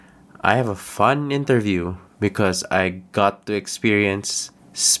I have a fun interview because I got to experience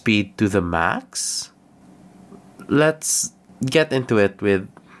speed to the max. Let's get into it with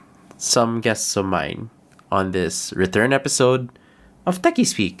some guests of mine on this return episode of Techie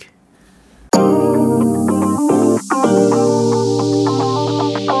Speak.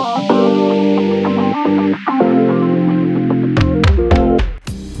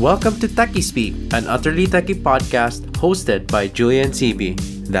 Welcome to Techie Speak, an utterly techie podcast hosted by Julian CB.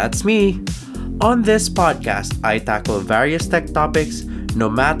 That's me. On this podcast, I tackle various tech topics, no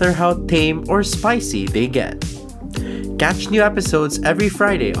matter how tame or spicy they get. Catch new episodes every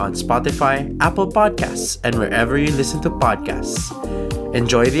Friday on Spotify, Apple Podcasts, and wherever you listen to podcasts.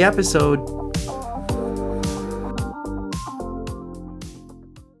 Enjoy the episode.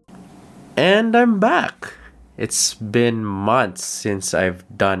 And I'm back. It's been months since I've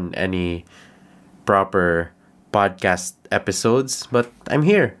done any proper podcast episodes, but I'm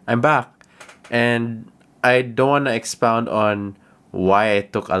here. I'm back. And I don't want to expound on why I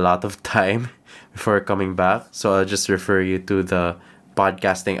took a lot of time before coming back. So I'll just refer you to the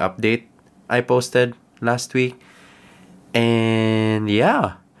podcasting update I posted last week. And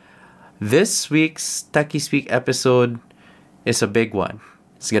yeah, this week's Techie Speak episode is a big one.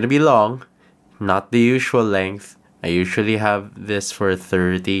 It's going to be long. Not the usual length. I usually have this for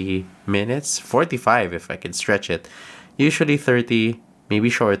 30 minutes, 45 if I can stretch it. Usually 30, maybe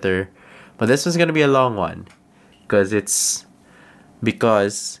shorter. But this one's going to be a long one because it's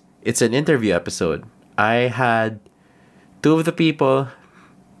an interview episode. I had two of the people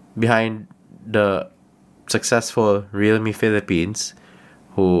behind the successful Realme Philippines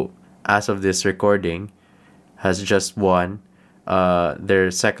who, as of this recording, has just won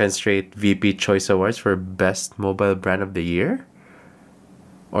their second straight VP Choice Awards for Best Mobile Brand of the Year.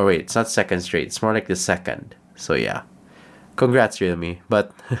 Or wait, it's not second straight. It's more like the second. So yeah. Congrats, Realme.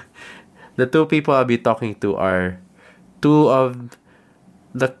 But the two people I'll be talking to are two of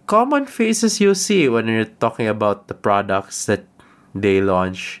the common faces you see when you're talking about the products that they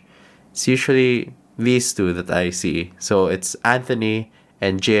launch. It's usually these two that I see. So it's Anthony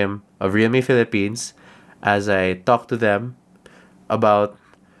and Jimm of Realme Philippines as I talk to them about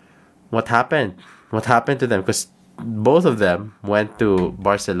what happened to them, because both of them went to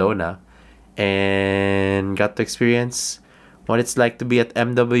Barcelona and got to experience what it's like to be at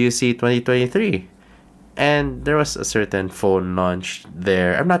MWC 2023. And there was a certain phone launch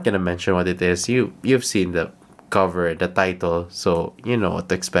there. I'm not gonna mention what it is. You've seen the cover, the title, so you know what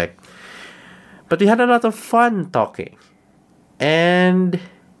to expect. But we had a lot of fun talking. And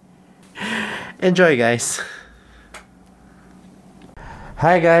enjoy, guys.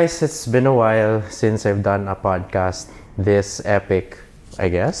 Hi guys, it's been a while since I've done a podcast this epic, I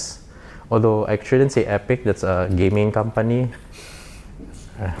guess. Although I shouldn't say epic, that's a gaming company.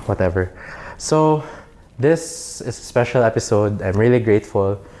 Whatever. So this is a special episode. I'm really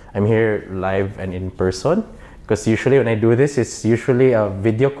grateful. I'm here live and in person because usually when I do this, it's usually a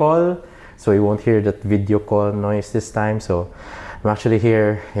video call. So you won't hear that video call noise this time. So I'm actually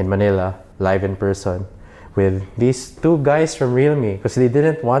here in Manila, live in person, with these two guys from Realme because they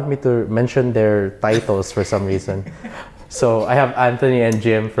didn't want me to mention their titles for some reason. So I have Anthony and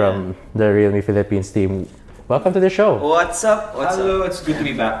Jimm from the Realme Philippines team. Welcome to the show. What's up? Hello, it's good to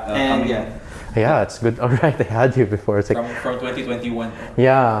be back. And yeah, it's good. All right, I had you before. It's like, from 2021.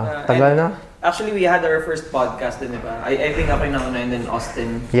 Yeah, tagal na. Actually, we had our first podcast din, diba? I think ako na and then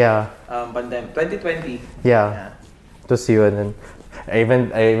Austin. Yeah. Pandemic 2020. Yeah. To see you, and then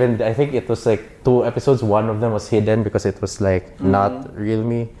I think it was like 2 episodes. One of them was hidden because it was like not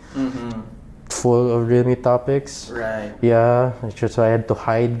Realme, full of Realme topics. Right. Yeah, so I had to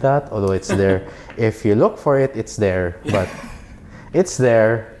hide that. Although it's there, if you look for it, it's there. But it's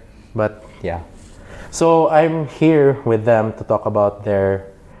there. But yeah. So I'm here with them to talk about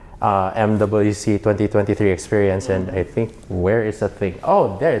their MWC 2023 experience, and I think where is that thing?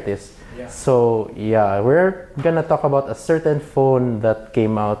 Oh, there it is. So yeah, we're gonna talk about a certain phone that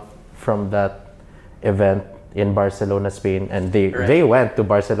came out from that event in Barcelona, Spain, and they went to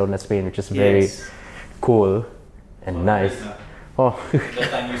Barcelona, Spain, which is very cool and nice. Oh, The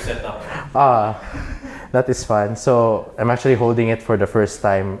time you set up. that is fun. So I'm actually holding it for the first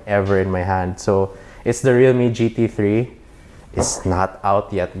time ever in my hand. So it's the Realme GT3. It's not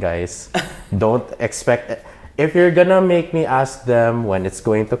out yet, guys. Don't expect it. If you're gonna make me ask them when it's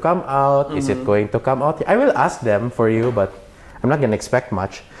going to come out, is it going to come out? I will ask them for you, but I'm not gonna expect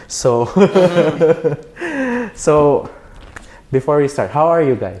much. So, so before we start, how are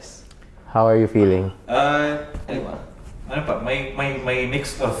you guys? How are you feeling? Ano pa, may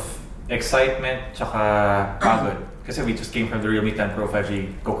mix of excitement tsaka pagod. Kasi we just came from the Realme 10 Pro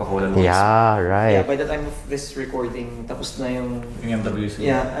 5G Coca-Cola launch. Yeah, right. Yeah, by the time of this recording, tapos na yung MWC.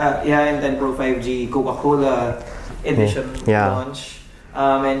 and then Pro 5G Coca-Cola edition launch.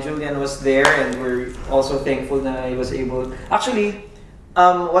 And Julian was there, and we're also thankful na he was able. Actually,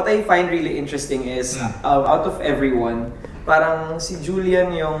 what I find really interesting is out of everyone, parang si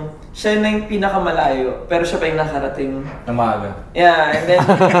Julian siya na yung pinakamalayo, pero siya pa yung nakarating. Na maaga. Yeah, and then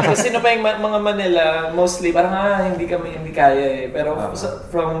kasi sino pa yung mga Manila, mostly parang hindi kaya eh. Pero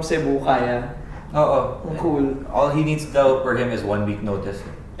from Cebu kaya. Oo. Cool. All he needs though for him is 1 week notice.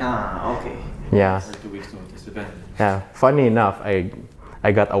 Okay. Yeah. Or 2 weeks notice, depende. Yeah. Funny enough, I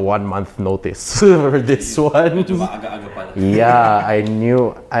got a 1 month notice for this one. Aga-aga pala. Yeah, I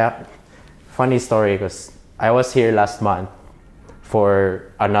knew. Funny story, because I was here last month for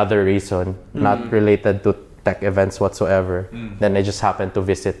another reason, not related to tech events whatsoever. Then I just happened to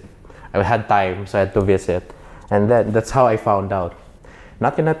visit. I had time, so I had to visit. And then that's how I found out.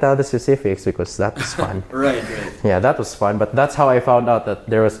 Not gonna tell the specifics because that was fun. Right. Yeah, that was fun. But that's how I found out that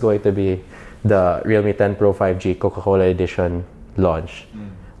there was going to be the Realme 10 Pro 5G Coca-Cola edition launch.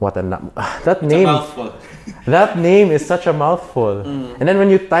 What a that name! It's a mouthful. That name is such a mouthful. And then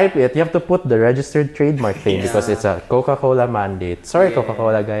when you type it, you have to put the registered trademark thing because it's a Coca-Cola mandate. Sorry,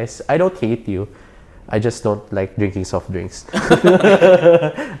 Coca-Cola guys. I don't hate you. I just don't like drinking soft drinks.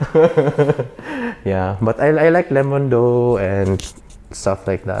 Yeah, but I like lemon dough and stuff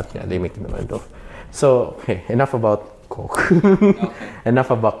like that. Yeah, they make lemon dough. So, okay, enough about Coke.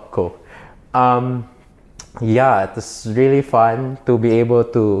 Enough about Coke. Yeah, it was really fun to be able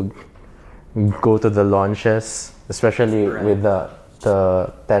to go to the launches, especially with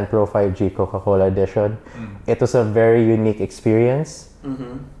the 10 Pro 5G Coca-Cola edition. It was a very unique experience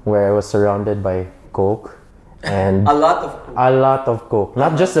where I was surrounded by Coke and A lot of Coke.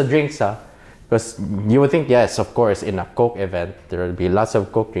 Not just the drinks, because you would think, yes, of course, in a Coke event there will be lots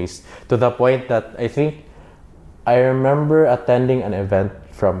of Coke drinks. To the point that I remember attending an event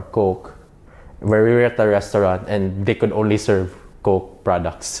from Coke where we were at a restaurant and they could only serve Coke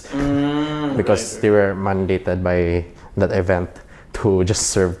products because they were mandated by that event to just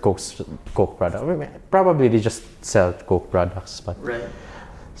serve Coke products. Probably they just sell Coke products, but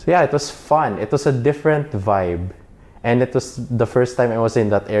so yeah, it was fun. It was a different vibe, and it was the first time I was in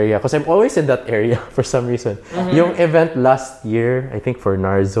that area because I'm always in that area for some reason. Yung event last year, I think for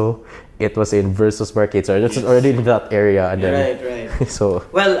Narzo, it was in Versus Market, so it's already in that area. And then, Right. So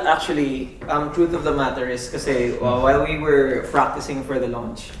well, actually, truth of the matter is kasi while we were practicing for the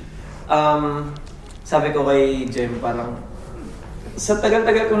launch, sabi ko kay Jimm, parang sa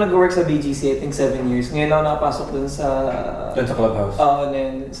tagal-tagal ko nag-work sa BGC, I think 7 years. Ngayon ako nakapasok dun sa Clubhouse. and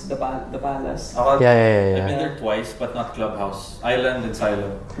then it's the Palace. yeah. I've been there twice, but not Clubhouse. Island and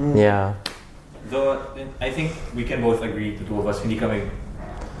Silo. Yeah. Though I think we can both agree, the two of us, hindi kami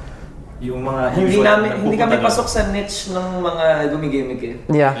yung mga Hindi kami pasok sa niche ng mga gumigimik eh.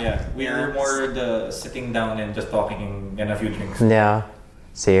 Yeah. We were more the sitting down and just talking and a few drinks. Yeah.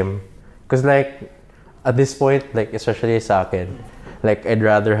 Same. Because like at this point, like especially sa akin, like I'd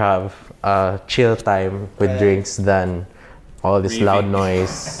rather have chill time with drinks than all this loud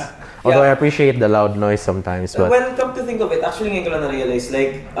noise. Although I appreciate the loud noise sometimes, but when come to think of it, actually ngayon ko lang na-realize,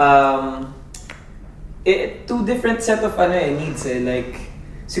 like two different set of needs eh. Like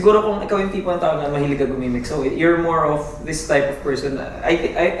siguro kung ikaw yung tipo ng tao na mahilig ka gumimik, so you're more of this type of person.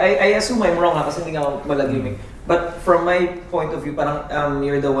 I assume I'm wrong kasi hindi ako malagimik. But from my point of view, parang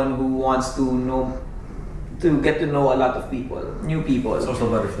you're the one who wants to get to know a lot of people, new people. Social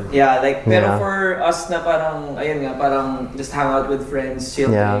butterfly. Yeah, like pero for us na parang parang just hang out with friends,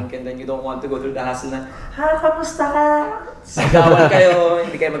 chill, drink, and then you don't want to go through the hassle na kamusta ka? Sigawan kayo,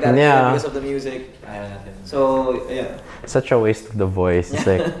 hindi kayo mag-argue because of the music. So, yeah. such a waste of the voice. It's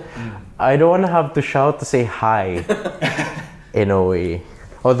like I don't want to have to shout to say hi in a way.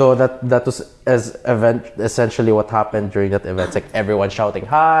 Although that was essentially what happened during that event. It's like everyone shouting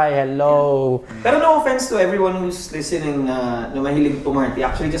hi, hello. Pero no offense to everyone who's listening na mahilig pumarty.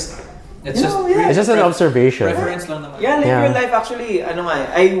 Actually, it's just an observation. Preference lang naman. Yeah, live your life. Actually,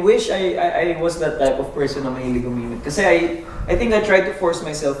 I wish I was that type of person na mahilig umimik. Kasi I think I tried to force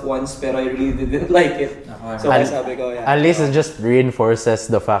myself once, pero I really didn't like it. So sabi ko, At least it just reinforces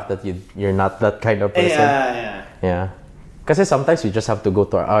the fact that you're not that kind of person. Yeah. Kasi sometimes we just have to go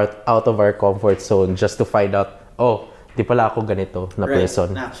to out of our comfort zone just to find out, di pala ako ganito na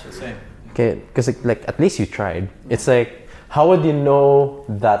person. Same. Okay, because like at least you tried. It's like, how would you know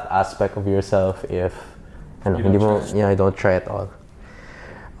that aspect of yourself if I don't try at all?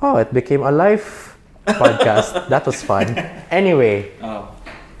 Oh, it became a live podcast. That was fun. Anyway,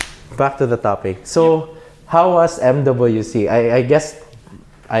 back to the topic. So, how was MWC? I guess,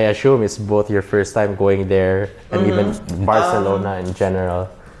 I assume it's both your first time going there and even Barcelona in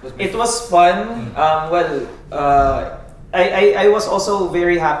general. It was fun. I was also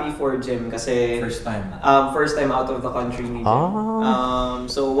very happy for Jimm kasi First time. First time out of the country ni Jimm. Ah.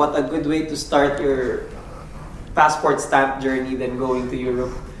 So what a good way to start your passport stamp journey than going to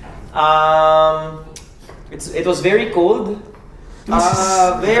Europe. It was very cold.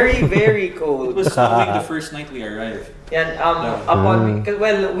 Very, very cold. It was snowing the first night we arrived. Yan,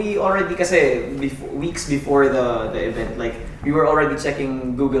 we already kasi weeks before the event, like we were already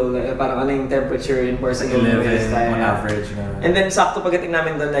checking Google parang ano yung temperature in Barcelona 11 on average. And then sakto pagdating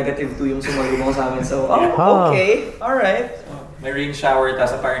namin doon, -2 yung sumalubong sa amin. So, okay, alright. May rain shower,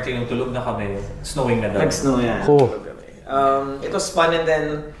 tapos apparently nung tulog na kami, snowing na daw. Nag-snow yan. Oh. It was fun, and then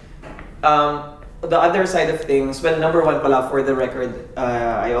the other side of things, well, number one pala, for the record,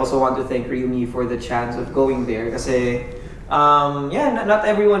 I also want to thank realme for the chance of going there kasi not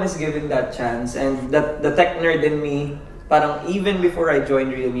everyone is given that chance, and that the tech nerd in me, parang even before I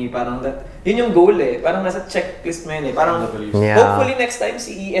joined realme, parang yun yung goal parang nasa checklist mo yun parang hopefully next time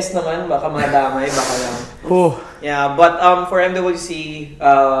CES naman, baka madamay, baka lang. Yeah, but for MWC,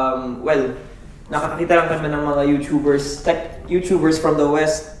 nakakakita lang kami ng mga tech YouTubers from the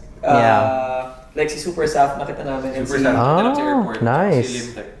West. Like si Super Saf, nakita namin. Super Saf, nakita sa airport. Nice.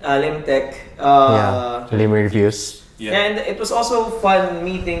 Si Limtech. Limtech. Lim reviews. Yeah. And it was also fun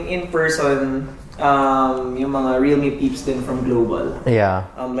meeting in person yung mga realme peeps din from Global. Yeah.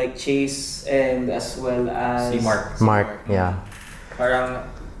 Like Chase and as well as... Si Mark. Yeah.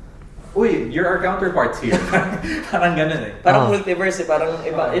 Parang, uy, you're our counterparts here. Parang ganun Parang multiverse parang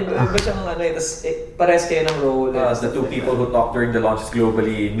iba siyang tas parehas kayo ng role. The two people who talk during the launches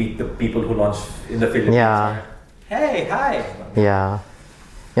globally meet the people who launch in the Philippines. Yeah. Hey, hi! Yeah.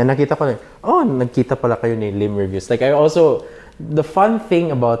 Yeah, nakita ko nagkita pala kayo ni Lim Reviews. Like, the fun thing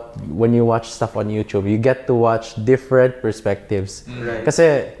about when you watch stuff on YouTube, you get to watch different perspectives. Right.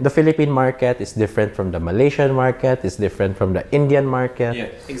 Kasi the Philippine market is different from the Malaysian market, is different from the Indian market. Yeah,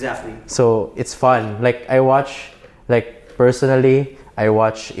 exactly. So it's fun. Like personally, I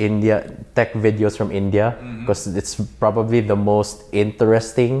watch India tech videos from India because it's probably the most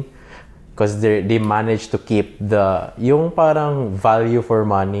interesting because they manage to keep yung parang value for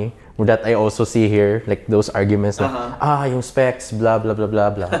money that I also see here, like those arguments yung specs, blah blah blah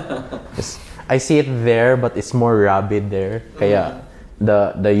blah blah. I see it there, but it's more rabid there. Kaya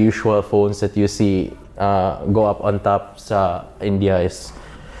the usual phones that you see go up on top sa India is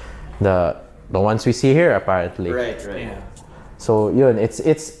the ones we see here apparently. Right. Yeah. So yun, it's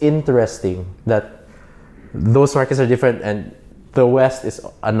interesting that those markets are different and the West is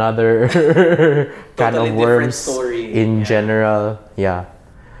another kind totally of worms story. In general. Yeah.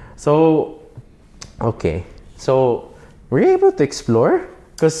 So, okay. So, were you able to explore?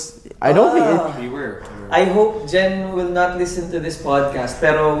 Because I don't think We were. I hope Jen will not listen to this podcast,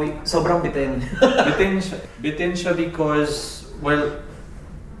 pero sobrang bitin. Bitin siya because, well,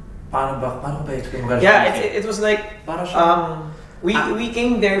 paano ba explain mo? Yeah, it was like, Para siya, we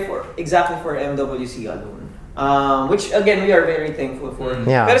came there exactly for MWC alone. Which again, we are very thankful for.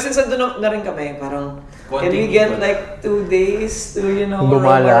 Yeah. Pero since andun na rin kami, parang can we get like 2 days to, roam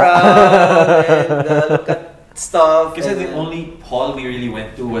Gumala. around and look at stuff. Kasi the only hall we really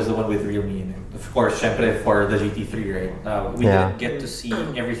went to was the one with realme. Of course, syempre for the GT3, right? We didn't get to see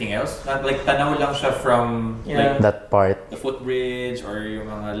everything else. Not like tanaw lang siya from like that part. the footbridge or yung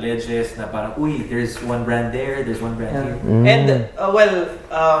mga ledges na parang, uy, there's one brand there, there's one brand here. And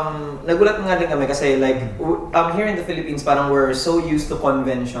nagulat nga din kami kasi like here in the Philippines, parang we're so used to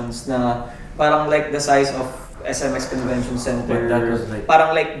conventions na parang like the size of SMX Convention Center. But that was like,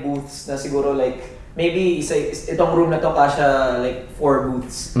 parang like booths na siguro like maybe itong room na to kasha like 4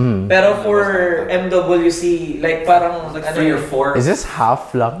 booths. Pero for MWC, like parang like 3 or 4. Is this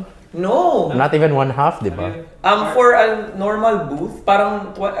half lang? No. Not even one half, di ba? For a normal booth,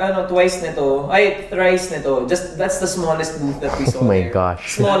 parang thrice nito. Just that's the smallest booth that we saw. Oh my there.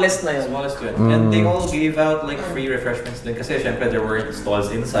 gosh. Smallest na yun. Smallest to it. And they all gave out like free refreshments din kasi syempre there were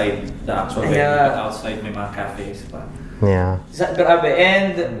stalls inside the actual venue, but outside may mga cafes pa. Yeah. Grabe.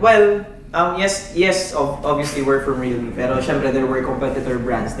 And yes, obviously we're from realme, pero syempre there were competitor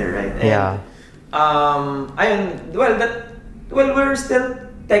brands there, right? And, we're still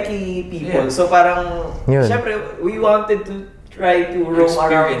techie people. Yeah. So parang syempre we wanted to try to roam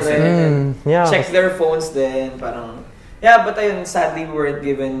around and check their phones then parang but sadly we weren't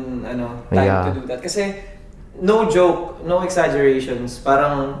given time to do that kasi no joke, no exaggerations,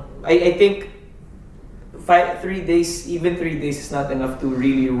 parang I think 3 days, even 3 days is not enough to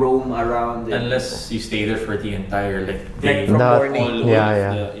really roam around. Unless you stay there for the entire day. From morning.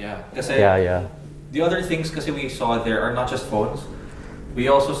 Kasi the other things kasi we saw there are not just phones. We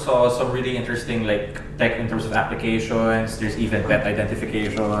also saw some really interesting tech in terms of applications. There's even pet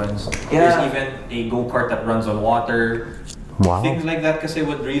identifications. There's even a go-kart that runs on water. Wow. Things like that kasi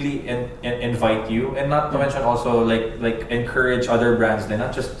would really invite you, and not to mention also encourage other brands, not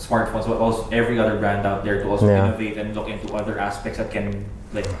just smartphones but also every other brand out there to also innovate and look into other aspects that can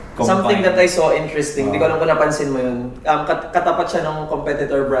combine. Something that I saw interesting, di ko alam kung napansin mo yun, katapat siya ng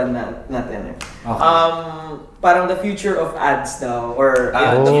competitor brand natin. Okay. Parang the future of ads daw, or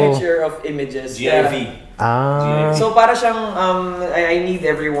the future of images. GIV. So para siyang I need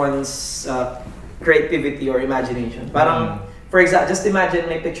everyone's creativity or imagination. Parang for example, just imagine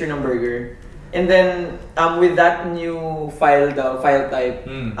may picture ng burger. And then with that new file type,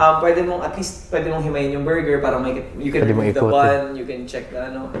 pwede mong himayin yung burger para you can remove the bun, you can check the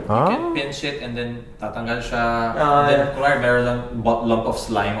ano. You can pinch it and then tatanggal siya. And then kunwari meron lang lump of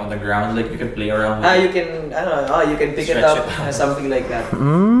slime on the ground, you can play around with it. You can pick it up, something like that.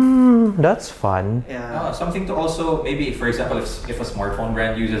 That's fun. Yeah. Something to also maybe, for example, if a smartphone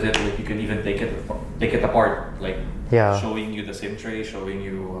brand uses it, you can even take it apart, showing you the SIM tray, showing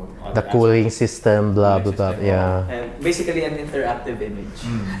you the cooling system, blah blah blah. Yeah. Basically an interactive image.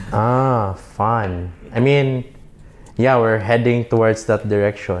 Fun. I mean, we're heading towards that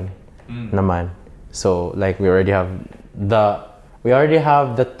direction, naman. So we already have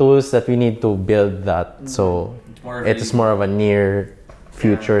the tools that we need to build that. So it's more of a near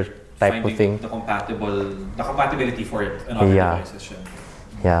future type of thing. The compatibility for it and other devices.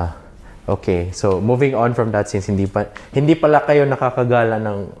 Yeah. Okay, so moving on from that, since hindi pala kayo nakakagala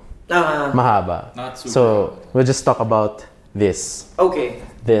ng mahaba. Not super. So we'll just talk about this. Okay.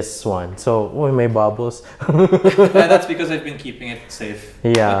 This one. So, may bubbles. That's because I've been keeping it safe.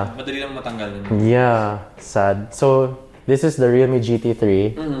 Yeah. Madali lang matanggal yun. Yeah, sad. So this is the Realme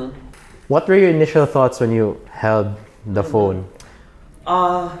GT3. What were your initial thoughts when you held the phone?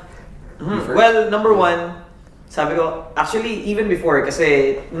 Well, number one, sabi ko, actually, even before,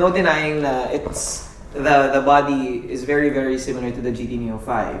 kasi no denying na the body is very, very similar to the GT Neo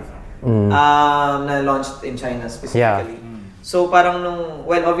 5 na launched in China specifically. So parang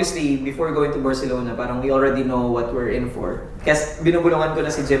obviously, before going to Barcelona, parang we already know what we're in for. Kasi binubulungan ko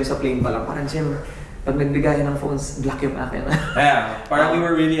na si Jimm sa plane pa lang. Parang, Jimm, pag nagbigayan ng phones, black yung akin. Parang we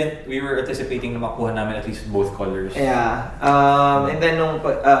were anticipating na makuha namin at least both colors. Yeah. And then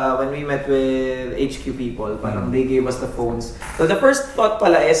when we met with HQ people, parang they gave us the phones. So the first thought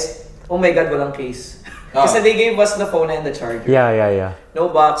pala is, oh my God, walang case. Kasi they gave us the phone and the charger. Yeah. No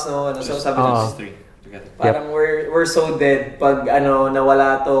box, no. So sabi just three together. Parang we're so dead pag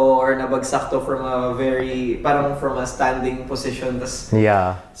nawala to or nabagsak to from a standing position.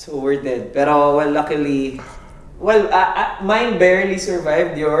 So we're dead. Pero luckily, mine barely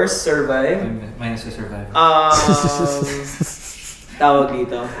survived. Yours survived. Mine also survived. Tawag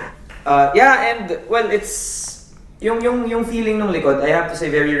dito. And it's yung feeling ng likod, I have to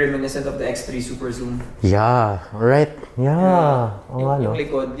say, very reminiscent of the X3 Super Zoom. Yeah, right. Yeah. Yung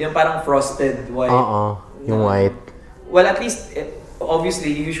likod, yung parang frosted white. Yung white. Well, at least,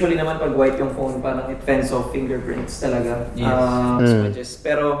 obviously, usually naman pag white yung phone, parang it fends off fingerprints talaga. Smudges.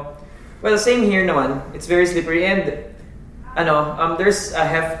 Pero, same here naman. It's very slippery and, there's a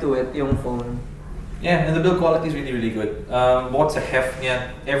heft to it, yung phone. Yeah, and the build quality is really, really good. Bukod sa heft niya,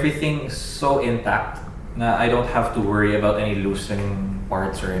 everything's so intact na I don't have to worry about any loosening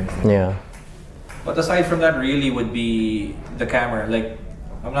parts or anything. Yeah. But aside from that, really would be the camera.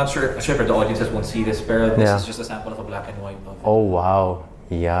 I'm not sure the audiences won't see this, but this is just a sample of a black and white of it. Oh wow.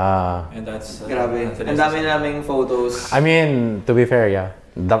 Yeah. And that's grabe. Ang dami naming photos. I mean, to be fair,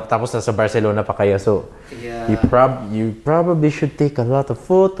 tapos nasa Barcelona pa kayo, so you probably should take a lot of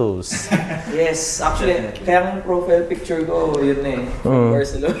photos. Yes, actually, kaya ang profile picture ko, yun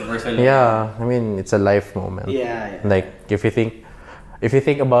Barcelona. Yeah, I mean, it's a life moment. Yeah. If you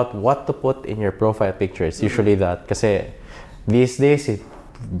think about what to put in your profile picture, it's usually that. Kasi these days, it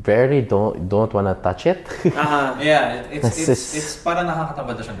very don't wanna touch it. Yeah, it's parang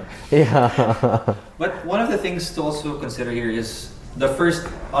nakakatamad na siya. Yeah. But one of the things to also consider here is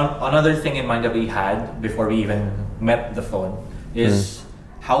another thing in mind that we had before we even met the phone is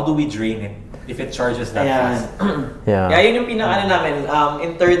how do we drain it if it charges that fast? Yeah, yun yung namin,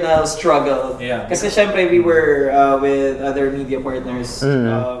 internal struggle. Yeah. Kasi syempre we were with other media partners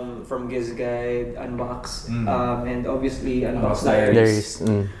from Giz Guide, Unbox, and obviously Unbox Diaries.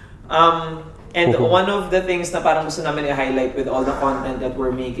 And one of the things na parang gusto namin i-highlight with all the content that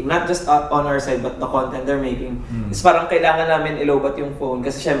we're making, not just on our side but the content they're making, is parang kailangan namin ilobat yung phone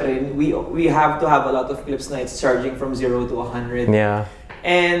kasi syempre we have to have a lot of clips na it's charging from 0 to 100. Yeah.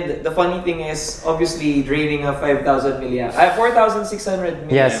 And the funny thing is, obviously, draining a 4,600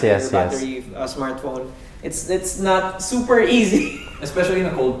 milliamp battery smartphone, it's not super easy. Especially in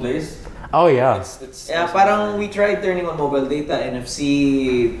a cold place. Oh yeah. Parang we tried turning on mobile data,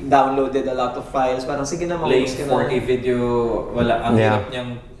 NFC, downloaded a lot of files. Parang sige na playing 4K video, wala ang hirap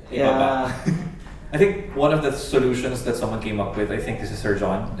niyang ibaba. I think one of the solutions that someone came up with, I think this is Sir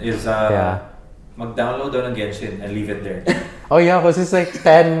John, is mag-download daw ng Genshin and leave it there. Oh yeah, because it's like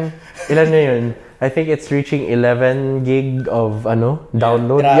 10, ilan na yun? I think it's reaching 11 gig of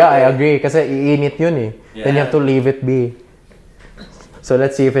download. Yeah, I agree. Kasi iinit yun eh. Then you have to leave it be. So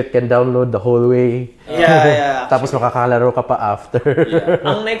let's see if it can download the whole way. Yeah. Tapos makakalaro ka pa after.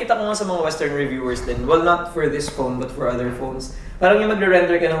 Ang nakikita ko nga sa mga Western reviewers din, well, not for this phone but for other phones, parang yung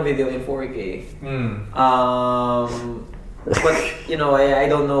magre-render ka ng video in 4K. But, I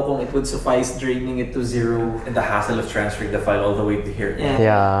don't know kung it would suffice draining it to 0. And the hassle of transferring the file all the way to here.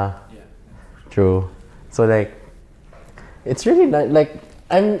 Yeah. True. So like, it's really not like,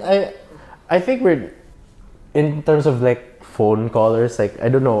 I think we're, in terms of like, phone colors, like I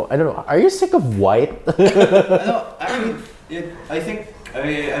don't know. Are you sick of white? I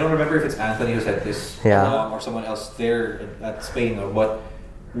don't remember if it's Anthony who said this, or someone else there at Spain, but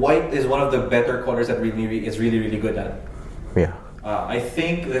white is one of the better colors that is really good at. Yeah. I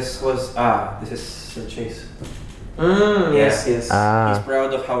think this is Sir Chase. Yes. He's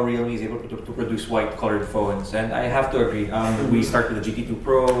proud of how realme is able to produce white colored phones, and I have to agree. We start with the GT2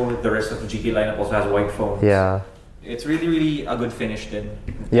 Pro. The rest of the GT lineup also has white phones. Yeah. It's really a good finish then.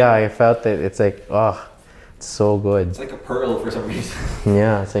 Yeah, I felt it. It's like, it's so good. It's like a pearl for some reason.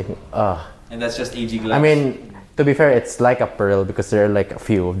 Yeah, it's like, And that's just AG glass. I mean, to be fair, it's like a pearl because there are like a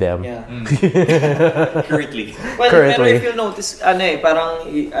few of them. Yeah. Currently. Well, pero if you notice, parang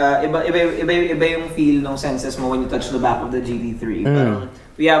iba yung feel ng senses mo when you touch the back of the GT3. Parang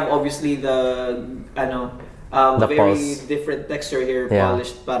we have obviously the very pulse. different texture here,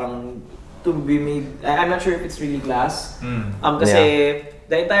 polished, parang to be made. I'm not sure if it's really glass. Kasi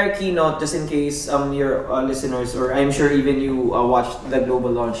the entire keynote, just in case your listeners, or I'm sure even you watched the global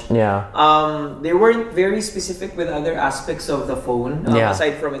launch. Yeah. They weren't very specific with other aspects of the phone,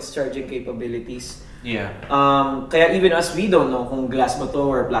 aside from its charging capabilities. Yeah. Kaya even us, we don't know kung glass ba to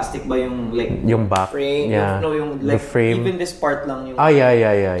or plastic ba yung back frame. Yeah. Yung the frame. Even this part lang yung.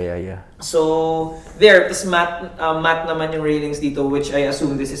 Yeah. So there, tas matte naman yung railings dito, which I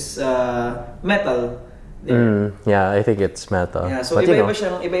assume this is metal. Yeah, I think it's metal. Yeah, so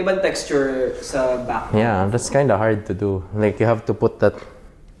iba-ibang texture sa back. Yeah, that's kind of hard to do. Like you have to put that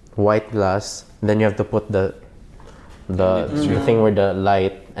white glass, then you have to put the thing with the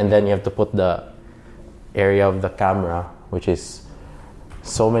light, and then you have to put the area of the camera, which is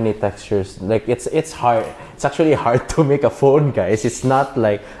so many textures. Like it's hard. It's actually hard to make a phone, guys. It's not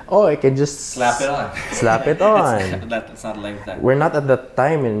like I can just slap it on. Slap it on. It's not like that. We're not at that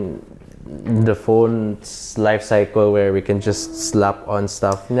time in the phone's life cycle where we can just slap on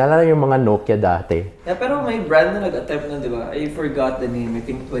stuff. Naalala yung mga Nokia dati. Yeah, pero may brand na nag-attempt na, di ba? I forgot the name. I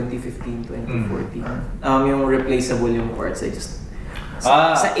think 2015, 2014. Yung replaceable yung parts.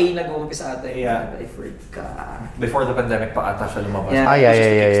 Sa A nag-uumpisa ata. Yeah. I forgot. Before the pandemic pa ata siya lumabas.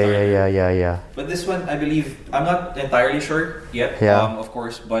 Yeah. But this one, I believe, I'm not entirely sure yet, of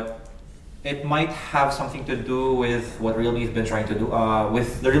course, but it might have something to do with what Realme has been trying to do.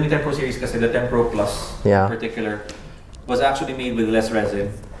 With the Realme 10 Pro series, kasi the 10 Pro Plus in particular was actually made with less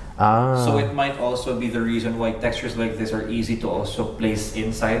resin. So it might also be the reason why textures like this are easy to also place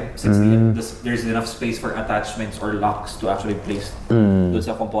inside, since there's enough space for attachments or locks to actually place those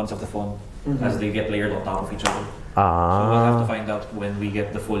components of the phone as they get layered on top of each other. So we'll have to find out when we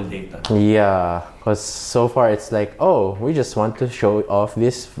get the full data. Yeah, because so far it's like, we just want to show off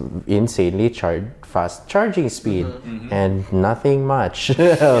this insanely fast charging speed and nothing much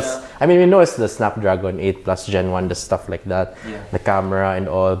else. Yeah. I mean, we know it's the Snapdragon 8 Plus Gen 1, the stuff like that, the camera and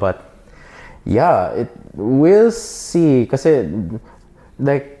all, but we'll see. Because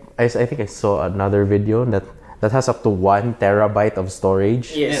I think I saw another video that has up to 1 terabyte of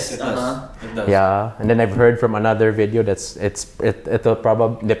storage. Yes, it does. It does. Yeah, and then I've heard from another video it'll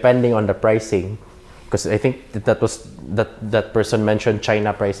probably, depending on the pricing, because I think that person mentioned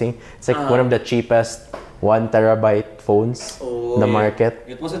China pricing. It's like one of the cheapest 1 terabyte phones in the market.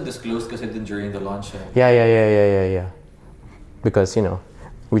 It wasn't disclosed because it didn't during the launch. Yeah. Because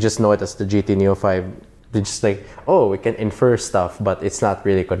we just know it as the GT Neo 5 they're just like, oh, we can infer stuff, but it's not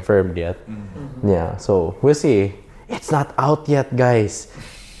really confirmed yet. Yeah, so we'll see. It's not out yet, guys.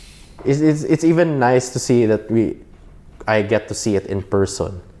 It's even nice to see that I get to see it in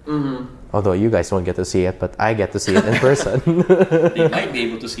person. Although you guys won't get to see it, but I get to see it in person. They might be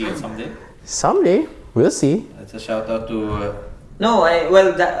able to see it someday. Someday, we'll see. That's a shout out to.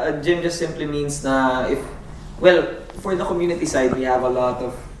 Jimm just simply means na for the community side, we have a lot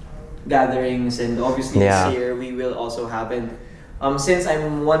of gatherings, and obviously this year we will also have it. Since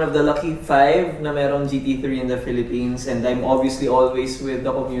I'm one of the lucky 5 na merong GT3 in the Philippines, and I'm obviously always with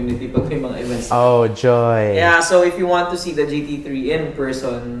the community pag may mga events. Oh, joy! Yeah, so if you want to see the GT3 in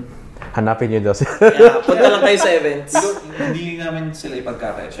person, hanapin nyo daw sila. punta lang tayo sa events. Hindi namin sila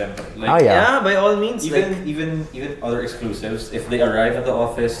ipagkakait, syempre. By all means. Even other exclusives, if they arrive at the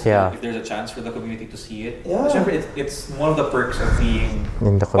office, if there's a chance for the community to see it, syempre it's one of the perks of being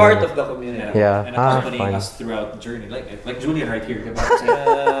in the part of the community. And accompanying us throughout the journey. Like Julian right here.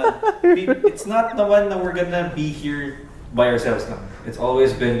 It's not the one that we're gonna be here by ourselves now. It's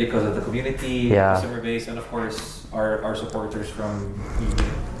always been because of the community, customer base, and of course our supporters from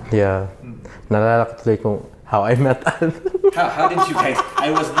Yeah. Nalala ko tuloy kung how I met how did you guys? I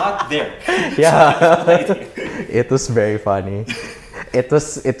was not there. Yeah. It was very funny. It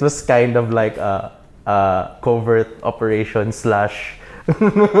was kind of like a covert operation /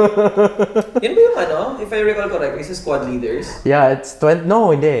 Yun ba yung if I recall correctly, is squad leaders? Yeah, it's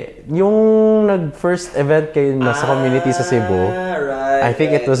hindi. Yung first event kayo sa community sa Cebu. Right. I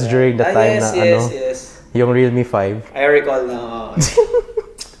think it was during the time yes. Yung realme 5. I recall now.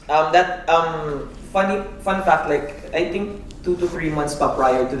 Fun fact, like I think 2 to 3 months pa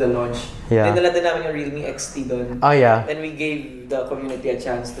prior to the launch, dinala din namin yung Realme XT doon. Oh yeah. And we gave the community a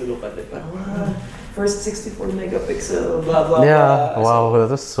chance to look at it. Parang, first 64 megapixel, blah blah yeah. blah. Wow,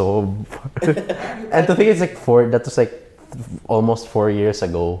 that was so. And to think it's like that was like almost 4 years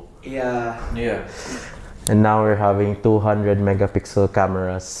ago. Yeah. And now we're having 200 megapixel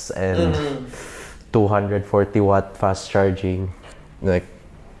cameras and 240 watt fast charging. Like,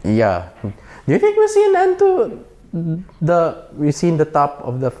 yeah. Do you think we'll see an end to we've seen the top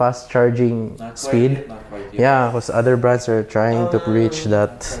of the fast charging speed? Not quite yet. Yeah, because other brands are trying to reach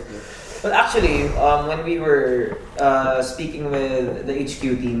that. Well, actually, when we were speaking with the HQ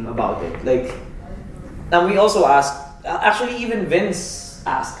team about it, like, we also asked. Actually, even Vince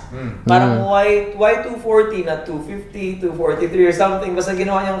asked, parang why 240 not 250, 243 or something? Basta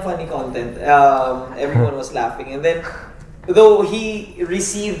ginawa niyang funny content. Everyone was laughing, and then though he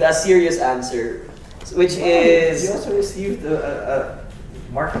received a serious answer, which is he also received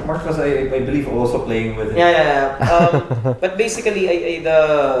Mark was I believe also playing with it. But basically,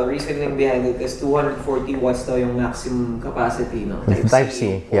 the reasoning behind it is 240 watts daw yung maximum capacity, no? Type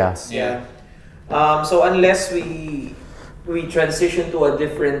C, yeah. So unless we transition to a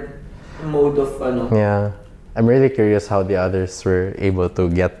different mode of Yeah, I'm really curious how the others were able to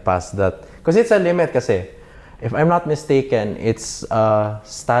get past that, because it's a limit kasi. If I'm not mistaken, it's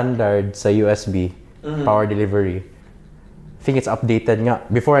standard sa USB power delivery. I think it's updated nga.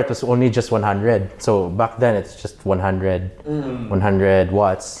 Before it was only just 100. So back then it's just 100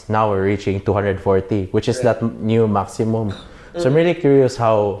 watts. Now we're reaching 240, which is that new maximum. So I'm really curious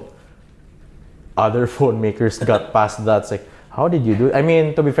how other phone makers got past that. It's like, how did you do it? I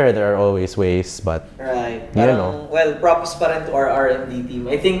mean, to be fair, there are always ways, but well, props pa rin to our R&D team.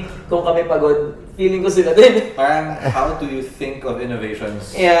 I think kung kami pagod, feeling ko sila din. Parang, how do you think of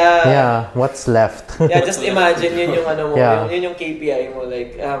innovations? Yeah, what's left? Just imagine yun yung mo, yun yung KPI mo.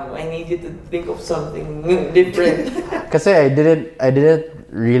 Like, I need you to think of something different. Kasi I didn't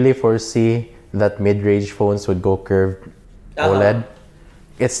really foresee that mid-range phones would go curved OLED.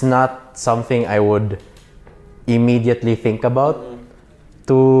 It's not something I would immediately think about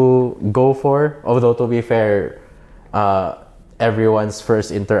to go for. Although to be fair, everyone's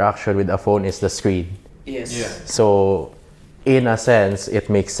first interaction with a phone is the screen. Yes. Yeah. So, in a sense, it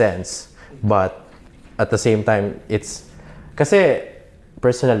makes sense. But at the same time, it's kasi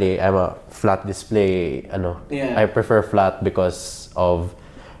personally, I'm a flat display. I prefer flat because of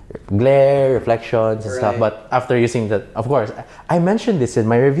glare, reflections, and stuff. But after using that, of course, I mentioned this in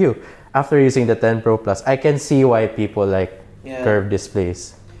my review. After using the 10 Pro Plus, I can see why people like curved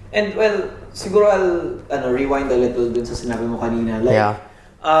displays. And well, siguro I'll rewind a little dun sa sinabi mo kanina. Like,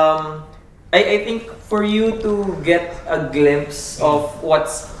 I think for you to get a glimpse of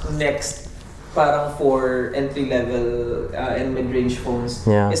what's next, parang for entry level and mid-range phones,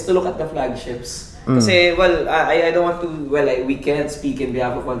 is to look at the flagships. Kasi I don't want to we can't speak in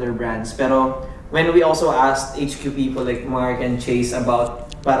behalf of other brands. Pero when we also asked HQ people like Mark and Chase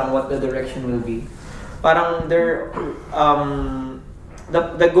about parang what the direction will be, parang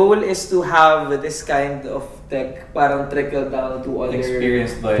the goal is to have this kind of tech parang trickle down to other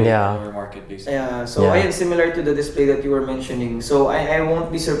experienced by lower market basically. Yeah, so ayun, similar to the display that you were mentioning. So I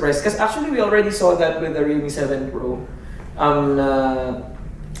won't be surprised because actually we already saw that with the Realme 7 Pro.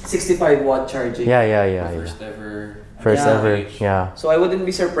 65 watt charging. First ever. Yeah. So I wouldn't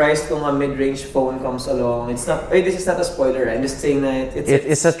be surprised kung a mid-range phone comes along. It's not. This is not a spoiler. I'm just saying that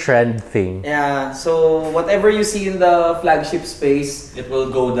it's a trend thing. Yeah. So whatever you see in the flagship space, it will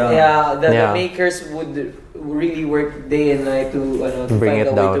go down. Yeah. The makers would really work day and night to bring find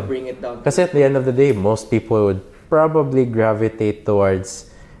it a down. way to bring it down. Because at the end of the day, most people would probably gravitate towards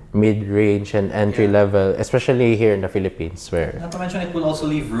mid-range and entry-level, especially here in the Philippines, where... Not to mention, it will also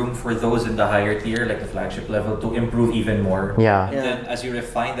leave room for those in the higher tier, like the flagship level, to improve even more. Yeah. And then, as you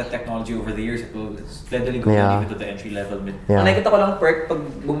refine that technology over the years, it will steadily go down even to the entry-level mid. Ang nakita ko lang perk pag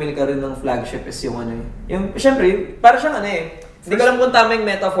bumili ka rin ng flagship is yung yung, syempre, para siyang hindi ko alam kung tama yung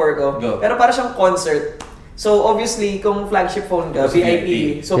metaphor ko, pero para siyang concert. So obviously, kung flagship phone ka,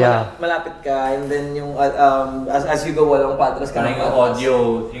 VIP, so malapit ka, and then yung as you go along patras ka ng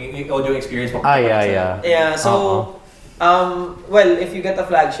yung audio experience mo. Yeah, so well, if you get a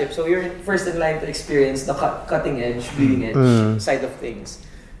flagship, so you're first in line to experience the cutting edge, bleeding edge side of things.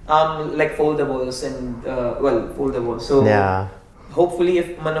 Like foldables and foldables. So hopefully,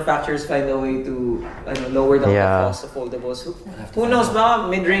 if manufacturers find a way to lower the cost of foldables, who knows,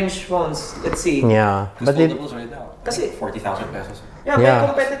 baka mid-range phones. Let's see. Yeah, but foldables right now, kasi 40,000 pesos. Yeah, may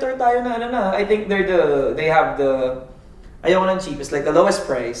competitor tayo na I think they have the ayaw ng cheapest, like the lowest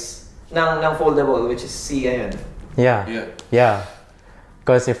price ng foldable, which is ayan. Yeah.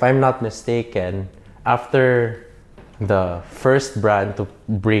 Because if I'm not mistaken, after the first brand to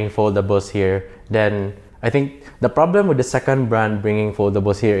bring foldables here, then I think the problem with the second brand bringing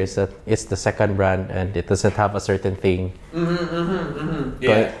foldables here is that it's the second brand and it doesn't have a certain thing.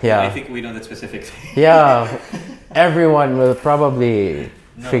 I think we know that specific thing. Yeah, everyone will probably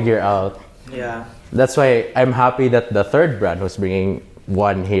figure out. Yeah. That's why I'm happy that the third brand who's bringing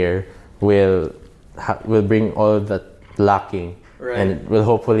one here will bring all that lacking and it will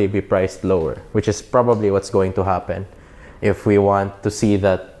hopefully be priced lower, which is probably what's going to happen if we want to see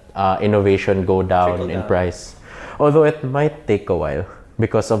that innovation go down in price. Although it might take a while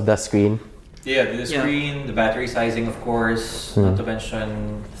because of the screen. Yeah, the screen, the battery sizing, of course. Not to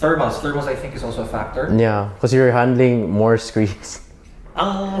mention thermals. Thermals, I think, is also a factor. Yeah, because you're handling more screens.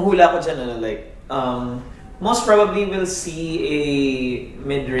 Ang hula ko dyan, most probably we'll see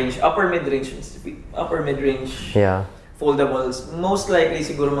a upper mid-range foldables. Most likely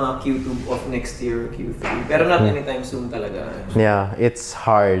siguro mga Q2 of next year, Q3. Pero not anytime soon talaga. Yeah, it's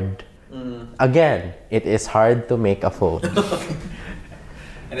hard. Again, it is hard to make a phone.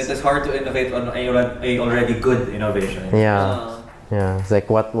 And it is hard to innovate on a already good innovation. Yeah. It's like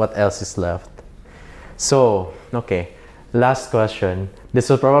what else is left? So, okay. Last question. This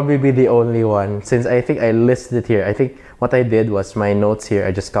will probably be the only one since I think I listed it here. I think what I did was my notes here,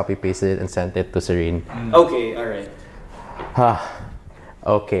 I just copy pasted it and sent it to Serene. Okay, alright.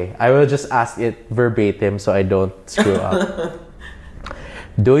 Okay, I will just ask it verbatim so I don't screw up.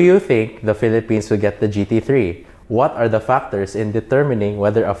 Do you think the Philippines will get the GT3? What are the factors in determining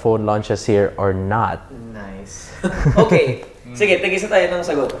whether a phone launches here or not? Nice. Okay, sige, tigisa tayo ng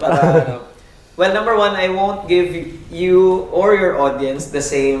sagot. Para, well, number one, I won't give you or your audience the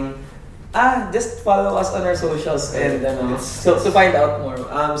same. Just follow us on our socials and so to find out more.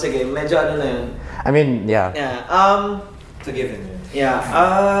 Sige, medyo na yun. I mean, yeah. It's a given.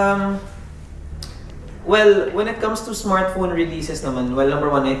 Yeah. Well, when it comes to smartphone releases naman, well, number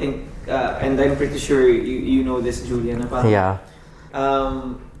one, I think, and I'm pretty sure you know this, Julia, na parang,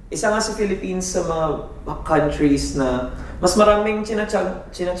 isa nga sa Philippines sa mga countries na mas maraming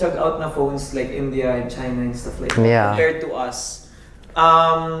chinachag out na phones like India and China and stuff like that compared to us.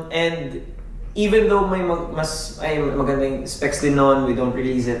 And even though may magandang specs din noon, we don't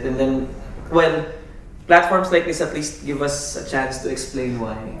release it. And then, well, platforms like this at least give us a chance to explain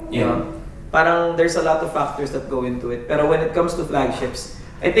why. Parang there's a lot of factors that go into it. Pero when it comes to flagships,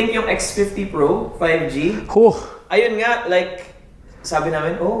 I think yung X50 Pro 5G, ayun nga, like, sabi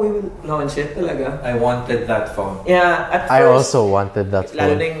namin, we will launch it talaga. I wanted that phone. Yeah, at first, I also wanted that phone.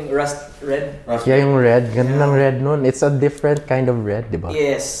 Lalo na yung rust red. Yung red. Ganda ng red nun. It's a different kind of red, diba?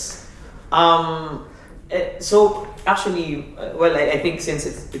 Yes. So, actually, well, I think since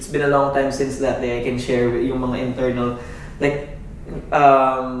it's been a long time since that day, I can share yung mga internal, like,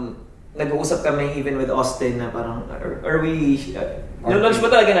 nag-uusap kami even with Austin na parang, are we, launch ba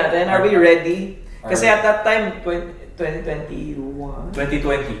talaga natin? Are we ready? Kasi at that time, 2021?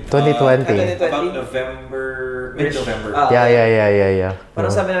 2020. 2020. About November, mid-November. Yeah.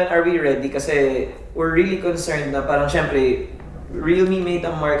 Parang sabi namin, are we ready? Kasi we're really concerned na parang syempre, Realme made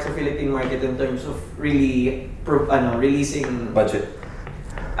a mark sa Philippine market in terms of really releasing Budget.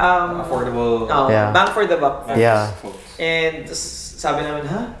 Affordable. Bang for the buck. Yeah. And sabi namin,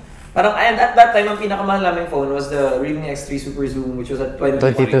 Parang, and at that time, ang pinakamahal naming phone was the Realme X3 Super Zoom, which was at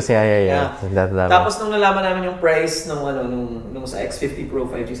 22, yeah. Tapos nung nalaman namin yung price nung sa X50 Pro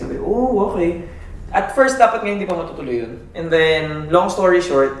 5G, sabi, okay. At first, dapat nga hindi pa matutuloy yun. And then, long story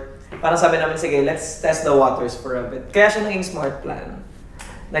short, parang sabi namin, sige, let's test the waters for a bit. Kaya siya naging smart plan.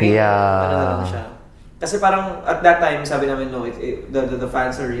 Naging, na lang siya. Kasi parang, at that time, sabi namin, no, the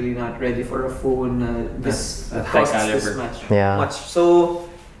fans are really not ready for a phone this costs this much. So,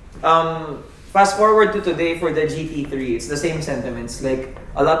 fast forward to today for the GT3, it's the same sentiments. Like,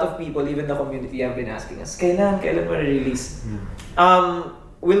 a lot of people, even the community, have been asking us, kailan mo release?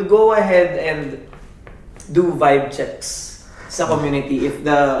 We'll go ahead and do vibe checks sa community if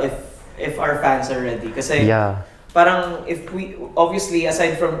our fans are ready. Kasi parang if we, obviously,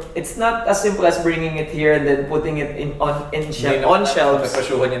 aside from, it's not as simple as bringing it here and then putting it on shelves.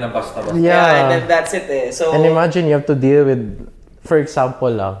 And then that's it eh. So, and imagine you have to deal with, for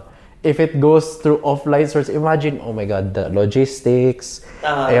example if it goes through offline source, imagine, oh my god, the logistics,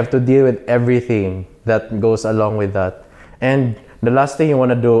 I have to deal with everything that goes along with that. And the last thing you want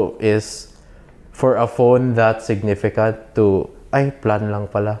to do is for a phone that significant to, plan lang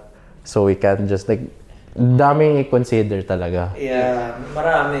pala. So we can just daming i-consider talaga. Yeah,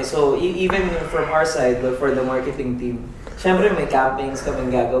 marami. So even from our side, for the marketing team, syempre may campaigns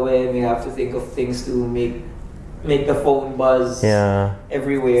kaming gagawin. We have to think of things to make the phone buzz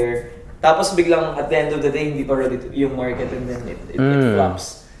everywhere. Tapos biglang at the end of the day, hindi pa ready yung market and then it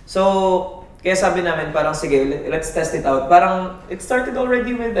flops. So, kaya sabi namin parang sige, let's test it out. Parang it started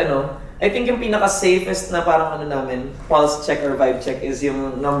already with I think yung pinaka-safest na parang namin, pulse check or vibe check is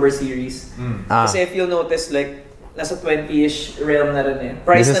yung number series. Kasi if you'll notice, nasa 20-ish realm na rin eh.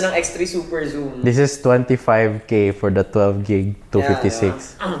 Price na ng X3 Super Zoom. This is 25K for the 12 gig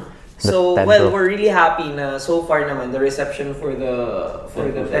 256. So, we're really happy na so far naman the reception for the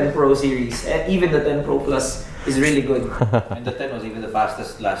 10 Pro series and even the 10 Pro Plus is really good. And the 10 was even the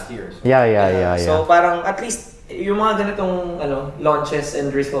fastest last year. So. Yeah. So parang at least yung mga ganitong launches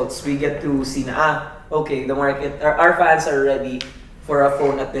and results, we get to see na okay, the market, our fans are ready for a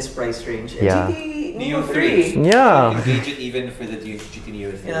phone at this price range. GT Neo 3. Yeah. Engage it even for the GT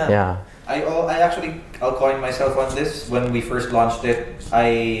Neo 3. Yeah. I'll coin myself on this. When we first launched it,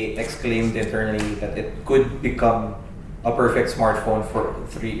 I exclaimed internally that it could become a perfect smartphone for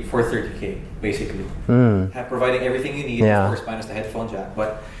 30K, basically. Providing everything you need, of course, minus the headphone jack.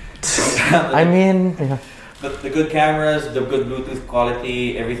 But the good cameras, the good Bluetooth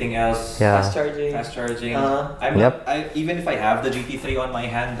quality, everything else. Fast charging. Even if I have the GT3 on my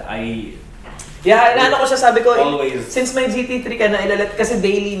hand, inaano ko siya, sabi ko, always. Since may GT3 ka na, kasi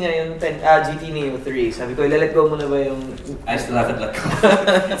daily niya yung GT Neo 3. Sabi ko, ilalet go mo na ba yung... I still haven't let go.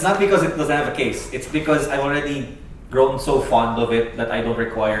 It's not because it doesn't have a case. It's because I've already grown so fond of it that I don't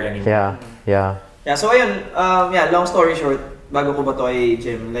require anymore. Yeah, so ayun, long story short, bago ko ba to ay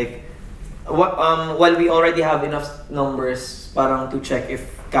Jim, while we already have enough numbers parang to check if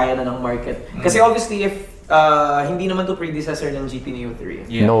kaya na ng market. Kasi obviously, if hindi naman to predecessor ng GT Neo 3.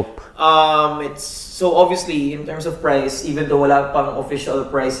 Nope. It's so obviously in terms of price, even though wala pang official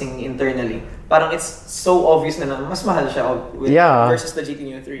pricing internally, parang it's so obvious na mas mahal siya versus the GT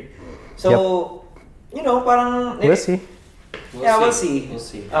Neo 3. So, parang we'll see. We'll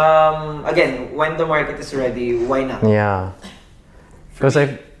see. Again, when the market is ready, why not? Yeah. Because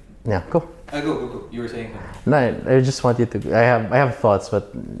go. Go. You were saying something. No, I just want you to. I have thoughts,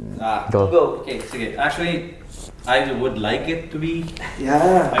 but go. Okay, sige. Actually, I would like it to be.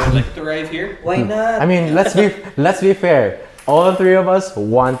 Yeah. I would like it to arrive here. Why not? I mean, let's be fair. All three of us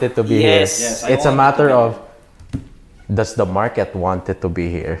want it to be here. Yes. It's a matter of, does the market want it to be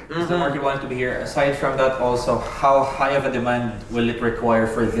here? Does the market want it to be here? Aside from that, also, how high of a demand will it require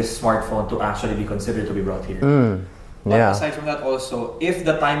for this smartphone to actually be considered to be brought here? But aside from that also, if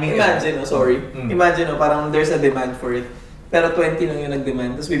the timing Imagine, parang there's a demand for it. Pero 20 lang yung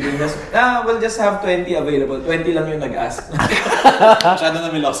nag-demand. Tapos bibigyan us, we'll just have 20 available. 20 lang yung nag-ask. Masyado na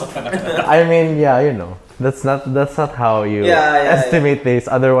philosopher na. I mean, that's not how you estimate this.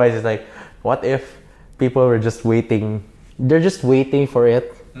 Otherwise, it's like, what if people were just waiting? They're just waiting for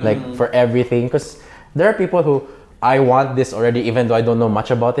it, for everything. Because there are people who, I want this already, even though I don't know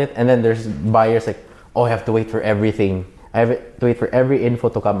much about it. And then there's buyers like, I have to wait for everything. I have to wait for every info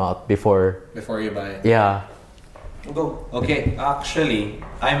to come out before you buy it. Yeah. Go. Okay, actually,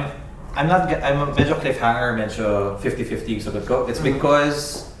 I'm a medyo cliffhanger, medyo 50-50 sagot ko. It's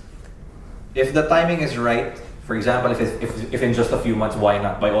because if the timing is right, for example, if in just a few months, why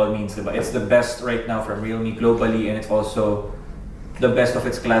not? By all means, diba? It's the best right now from Realme globally, and it's also the best of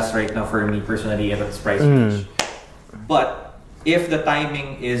its class right now for me personally at its price range. But if the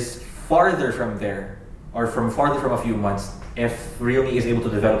timing is farther from there, or farther from a few months, if Realme is able to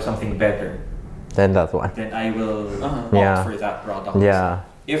develop something better, then that one. then I will opt for that product. Yeah.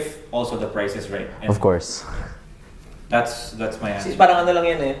 If also the price is right. And of course. That's my answer. Parang ano lang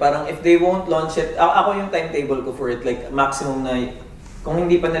yan eh. Parang if they won't launch it, ako yung timetable ko for it, like maximum na, kung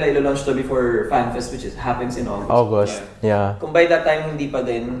hindi pa nila ilo-launch to before FanFest, which happens in August. Yeah. Kung by that time hindi pa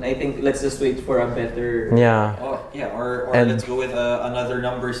din, I think let's just wait for a better... Yeah. Or let's go with another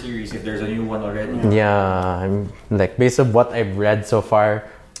number series if there's a new one already. Yeah. I'm, like, based on what I've read so far,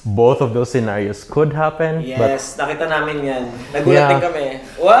 both of those scenarios could happen. Yes, nakita namin yan. Nagulat din kami.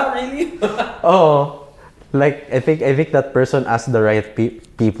 Wow, really? Oh. Like I think that person asked the right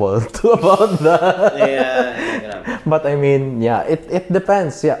people to about the. Yeah. But I mean, yeah, it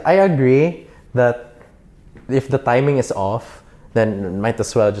depends. Yeah, I agree that if the timing is off, then might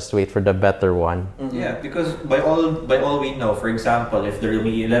as well just wait for the better one. Mm-hmm. Yeah, because by all we know, for example, if the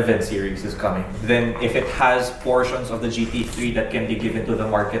Realme 11 series is coming, then if it has portions of the GT3 that can be given to the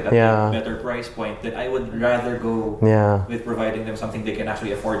market at a better price point, then I would rather go with providing them something they can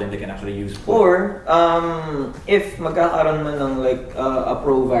actually afford and they can actually use. Or if magkakaroon man ng like a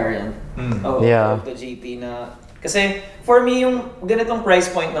pro variant of the GT na, kasi for me yung ganitong price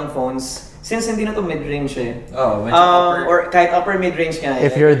point ng phones, since hindi na to mid-range eh. Upper. Or kahit upper mid-range nga eh.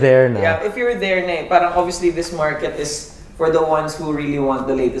 If you're there na. Yeah, if you're there na eh. Parang obviously this market is for the ones who really want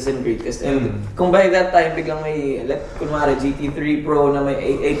the latest and greatest. And kung by that time biglang may, kunwari GT3 Pro na may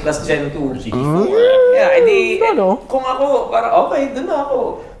 8 plus Gen 2. GT4. Yeah, edi, kung ako, parang okay, dun na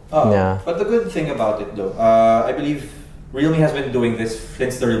ako. But the good thing about it though, I believe Realme has been doing this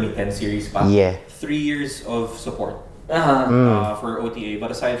since the Realme 10 series pa. 3 years of support. For OTA,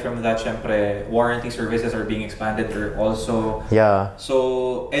 but aside from that, syempre, warranty services are being expanded also.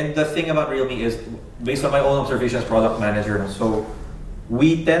 So, and the thing about Realme is, based on my own observations, product manager, so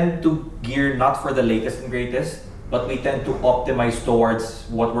we tend to gear not for the latest and greatest, but we tend to optimize towards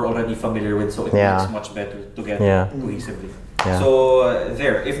what we're already familiar with, so it works much better together cohesively. So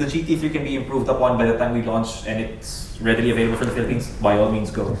if the GT3 can be improved upon by the time we launch and it's readily available for the Philippines, by all means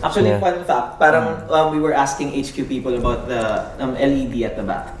go. Actually, fun fact, parang we were asking HQ people about the LED at the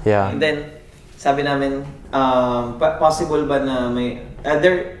back. And then sabi namin, possible ba na may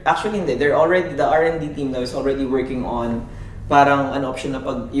they're already, the R&D team now is already working on parang an option na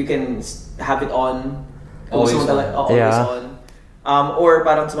pag you can have it on always on. Or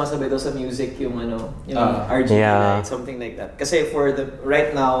parang sumasabay daw sa music yung RGB light, something like that. Kasi for the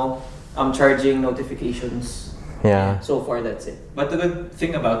right now, I'm charging notifications. So far, that's it. But the good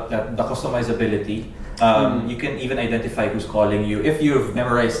thing about that, the customizability, you can even identify who's calling you if you've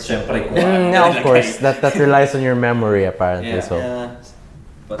memorized. Syempre, of course, that relies on your memory apparently.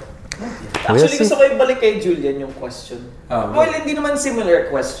 But actually, gusto ko ibalik kay Julian yung question. Well, hindi naman similar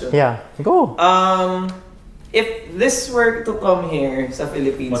question. Go. If this were to come here sa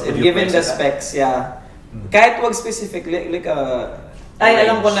Philippines, and given the specs, kahit wag specific, like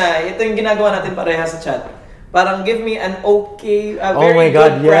alam ko na, ito yung ginagawa natin pareha sa chat. Parang give me an very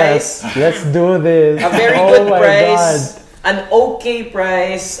good price. Let's do this. A very good price. An okay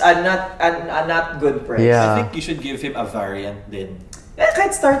price, a not good price. I think you should give him a variant then.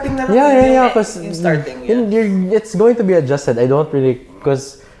 Kahit starting na lang. Because starting. It's going to be adjusted. I don't really,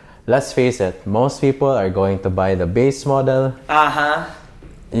 because let's face it, most people are going to buy the base model.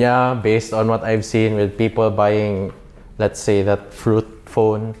 Yeah, based on what I've seen with people buying, let's say, that fruit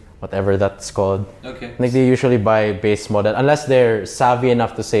phone, whatever that's called. Like they usually buy base model unless they're savvy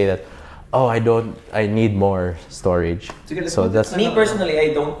enough to say that, I need more storage. So that's me personally,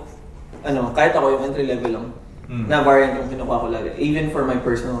 I don't, kahit ako yung entry level lang. Na variant yung kinukuha ko lagi. Even for my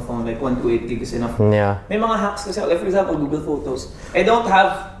personal phone, like 128 gig is enough. May mga hacks kasi, like for example, Google Photos. I don't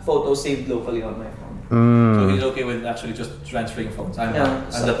have photos saved locally on my phone. So he's okay with actually just transferring phones. I'm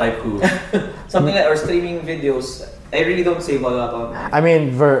the type who... Something like, or streaming videos. I really don't save a lot on. I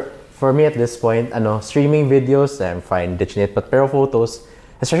mean, for me at this point, streaming videos, I'm fine ditching it. But pero photos,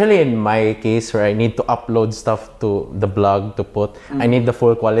 especially in my case where I need to upload stuff to the blog to put, I need the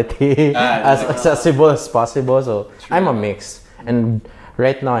full quality as accessible as possible. So I'm a mix. And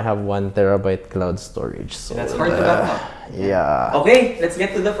right now I have 1 terabyte cloud storage. So that's hard to back up. Okay, let's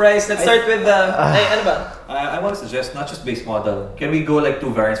get to the price. Let's start with ano ba? I want to suggest not just base model. Can we go like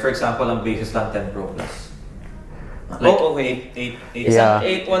 2 variants? For example, ang base is lang 10 Pro Plus. Like okay. 8, Yeah.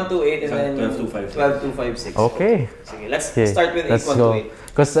 8128 and then 12256. 12256. Okay. Sige, let's Okay, start with let's go.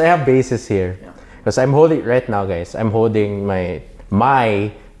 8128. Because I have bases here. Because I'm holding right now, guys. I'm holding my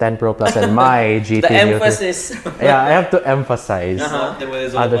 10 Pro Plus and my GT. The emphasis. Yeah, I have to emphasize.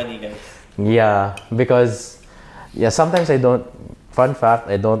 Money, guys. Yeah, because sometimes I don't. Fun fact,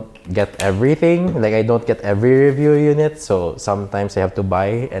 I don't get everything. Like I don't get every review unit, so sometimes I have to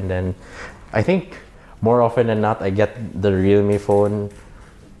buy, and then I think more often than not I get the Realme phone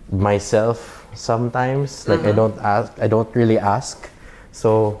myself. Sometimes, like I don't really ask.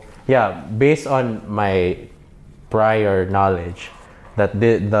 So yeah, based on my prior knowledge, that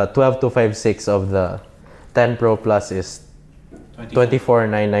the 12256 of the 10 Pro Plus is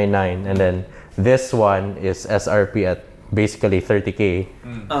 24,999, and then this one is SRP at basically 30K.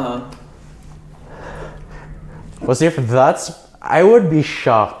 Because if I would be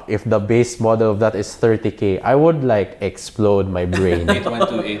shocked if the base model of that is 30K. I would like explode my brain.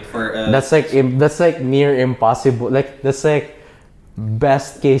 8128 for That's like near impossible. Like that's like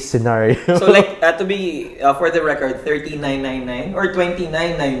best case scenario. So like to be for the record 3999 or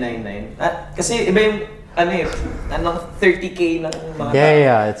 29999. Kasi iba yung 30K ng mga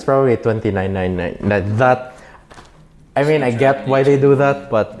Yeah, it's probably 2999. That I mean, I get why they do that,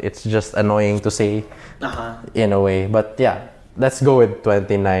 but it's just annoying to say in a way. But yeah, let's go with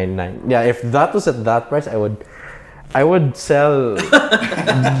 29.9. Yeah, if that was at that price, I would sell.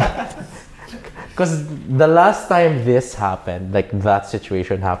 Because the last time this happened, like that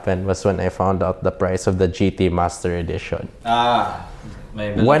situation happened, was when I found out the price of the GT Master Edition.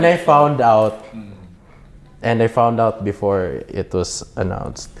 When I found out, and I found out before it was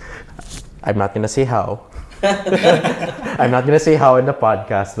announced. I'm not gonna say how. I'm not gonna say how in the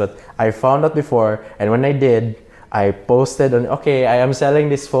podcast, but I found out before, and when I did, I posted on, okay, I am selling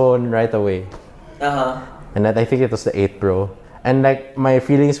this phone right away. And then I think it was the 8 Pro. And like my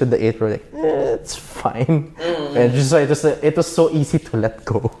feelings with the 8 Pro, like, it's fine. And just it was so easy to let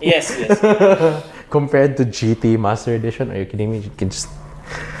go. Yes. Compared to GT Master Edition, are you kidding me? You can just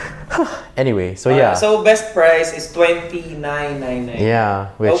anyway, so yeah. So best price is 2999.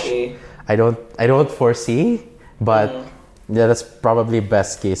 Yeah, which okay. I don't foresee, but yeah, that's probably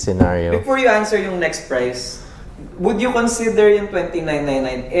best case scenario. Before you answer yung next price, would you consider yung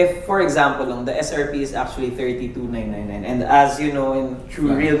 2999 if, for example, the SRP is actually 32,999, and as you know, in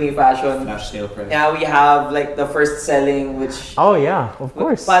true Realme fashion, flash sale price. Yeah, we have like the first selling, which oh yeah, of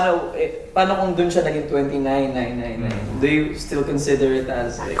course. Paano kung dun siya naging 29,999? Do you still consider it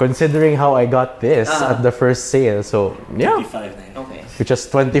as like, considering how I got this at the first sale, so yeah, 55. okay? which is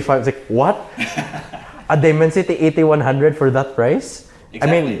 25. It's like what? A Dimensity 8100 for that price?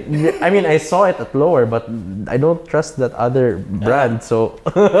 Exactly. I mean, I saw it at lower, but I don't trust that other brand, so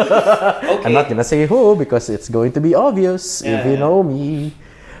Okay. I'm not gonna say who because it's going to be obvious if you know me.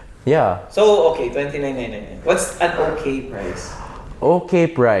 Yeah. So okay, 29,999. What's an okay price? Okay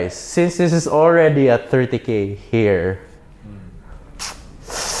price. Since this is already at 30K here,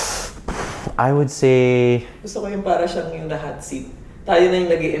 I would say. Gusto ko yung para siyang yung the hot seat. Tayo na yung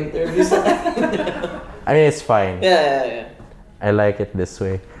nag-i-interview sa I mean, it's fine. Yeah. I like it this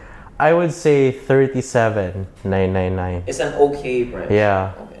way. I would say 37,999. It's an okay price.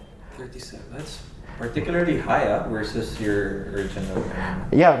 Yeah. Okay. 37. That's particularly high versus your original.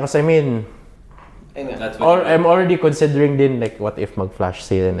 Yeah, because I mean, That's I'm already considering din like what if mag-flash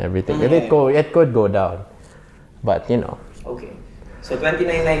sale and everything. And it could go down. But you know. Okay. So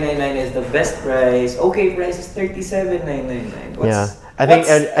 29,999 is the best price. Okay price is 37,999. Yeah.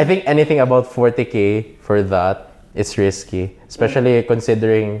 I think anything about 40K for that is risky, especially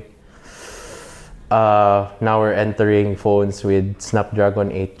considering now we're entering phones with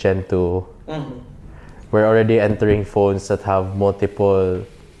Snapdragon 8 Gen 2. We're already entering phones that have multiple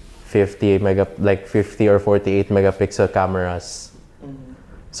 50 or 48 megapixel cameras.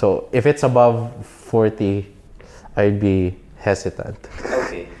 So if it's above 40, I'd be hesitant.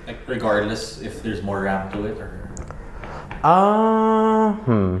 Okay. Like regardless if there's more RAM to it or.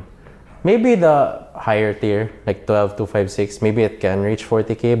 Maybe the higher tier, like 12256, maybe it can reach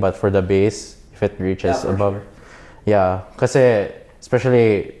 40K, but for the base, if it reaches above. Sure. Yeah, kasi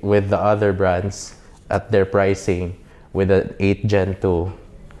especially with the other brands at their pricing with the 8 Gen 2.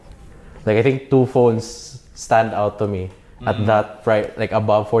 Like I think two phones stand out to me at that price, like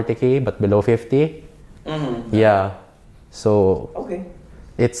above 40K but below 50. Yeah. So okay.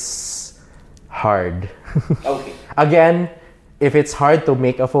 It's hard. Okay. Again, if it's hard to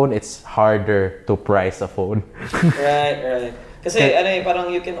make a phone, it's harder to price a phone. Right. Kasi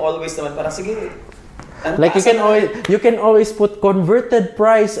parang you can always naman parang sige. Like you can always put converted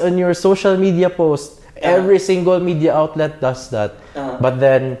price on your social media post. Every single media outlet does that. But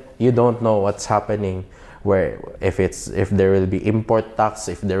then you don't know what's happening, where if there will be import tax,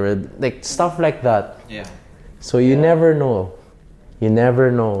 if there will like stuff like that. Yeah. So you never know. You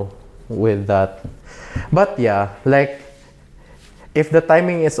never know with that. But yeah, like if the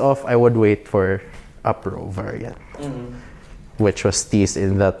timing is off, I would wait for a Pro variant, which was teased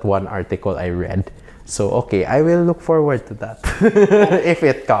in that one article I read. So okay, I will look forward to that if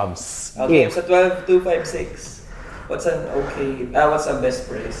it comes. Okay, so 12256. What's a best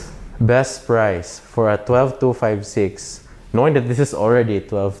price? Best price for a 12256, knowing that this is already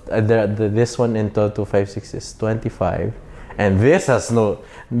 12. This one in 12256 is 25, and this has no.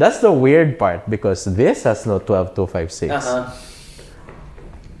 That's the weird part because this has no 12256.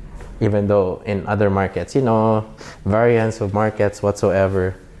 Even though in other markets, variants of markets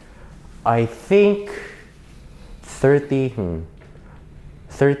whatsoever, I think 35.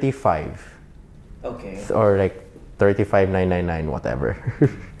 Okay. Or like 35,999, whatever.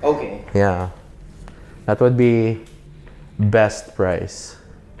 Okay. Yeah. That would be best price.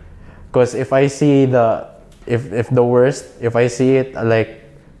 Because if I see if the worst, if I see it like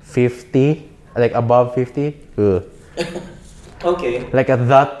 50, like above 50, ugh. Okay. Like at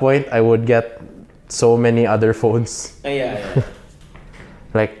that point, I would get so many other phones. Yeah.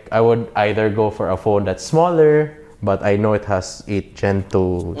 Like I would either go for a phone that's smaller, but I know it has 8 Gen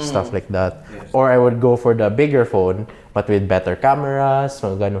 2 stuff like that, or I would go for the bigger phone, but with better cameras,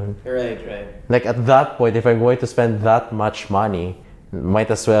 mga ganun. Right. Like at that point, if I'm going to spend that much money, might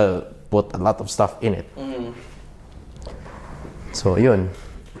as well put a lot of stuff in it. So yun,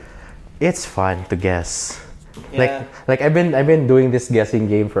 it's fun to guess. Yeah. Like I've been doing this guessing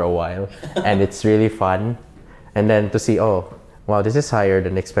game for a while, and it's really fun. And then to see, oh wow, this is higher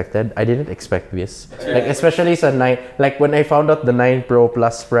than expected. I didn't expect this. Like especially sa 9. Like when I found out the 9 Pro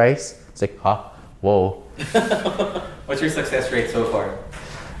Plus price, it's like, whoa. What's your success rate so far?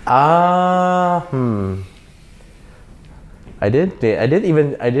 I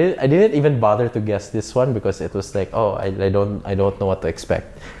didn't even bother to guess this one because it was like, I don't know what to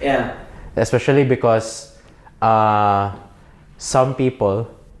expect. Yeah. Especially because some people,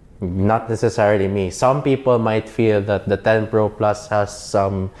 not necessarily me, some people might feel that the 10 Pro Plus has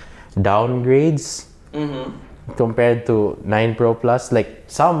some downgrades compared to 9 Pro Plus. Like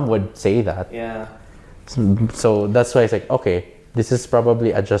some would say that. Yeah. So that's why it's like, okay, this is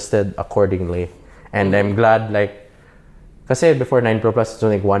probably adjusted accordingly. And I'm glad, like, kasi before 9 Pro Plus, it's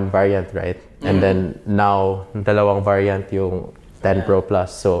only one variant, right? And then now, dalawang variant yung 10 Pro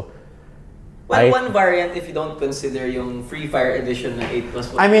Plus. So, one variant if you don't consider yung Free Fire edition ng 8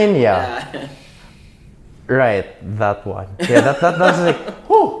 Plus. I mean, yeah. Right, that one. Yeah, that was like,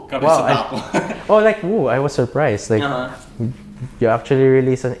 whoo! Wow, like, woo, I was surprised. Like, you actually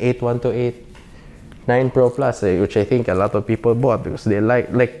released an 8128 9 Pro Plus, which I think a lot of people bought because they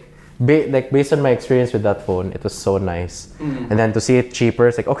based on my experience with that phone, it was so nice. And then to see it cheaper,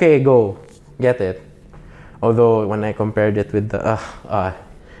 it's like, okay, go, get it. Although when I compared it with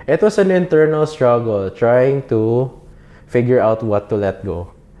it was an internal struggle trying to figure out what to let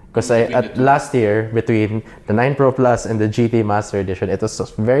go. Because last year, between the 9 Pro Plus and the GT Master Edition, it was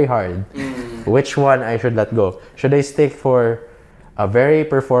very hard. Which one I should let go? Should I stick for a very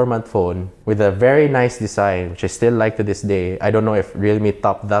performant phone with a very nice design, which I still like to this day? I don't know if Realme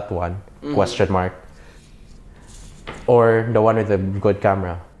topped that one, question mark. Or the one with a good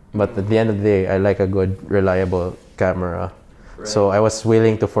camera. But at the end of the day, I like a good, reliable camera. Right. So I was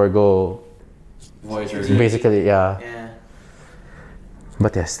willing to forego voice basically, yeah.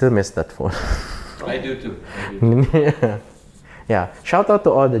 But yeah, still miss that phone. I do too. Yeah. Shout out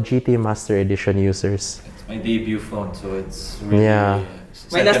to all the GT Master Edition users. It's my debut phone, so it's really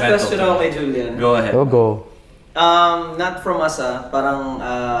My last question ako kay Julian. Go ahead. Go. Not from us, parang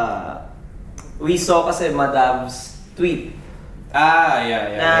we saw kasi Madav's tweet.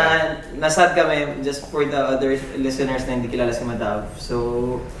 Yeah. Nasad kami just for the other listeners na hindi kilala si Madav.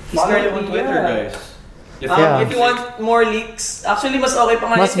 So, he's follow currently on Twitter, guys. If you want more leaks, actually mas okay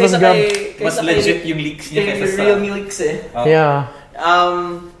pa nga mas legit yung leaks niya kaysa sa realme leaks Yeah.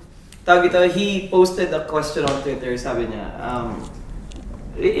 Tawag ito, he posted a question on Twitter, sabi niya,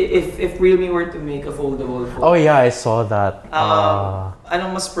 if Realme were to make a foldable phone. Oh yeah, I saw that.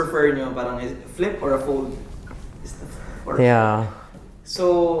 Anong mas prefer nyo? Parang flip or a fold? Yeah.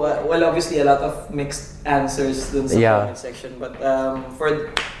 So, well, obviously a lot of mixed answers dun sa comment section, but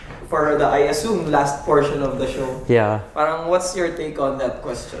for the, I assume, last portion of the show. Yeah. Parang what's your take on that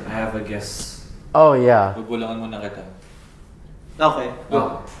question? I have a guess. Oh yeah. Bubulangan mo na kita. Okay.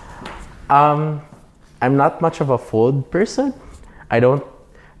 I'm not much of a fold person. I don't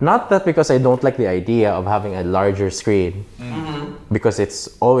Not that because I don't like the idea of having a larger screen, because it's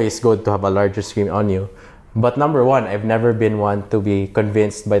always good to have a larger screen on you. But number one, I've never been one to be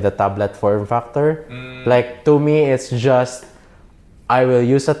convinced by the tablet form factor. Like, to me, it's just, I will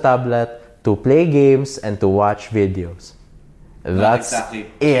use a tablet to play games and to watch videos. Not exactly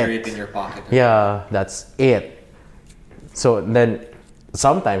carry it in your pocket. Yeah, that's it. So then,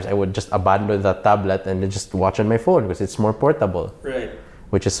 sometimes I would just abandon that tablet and then just watch on my phone because it's more portable. Right.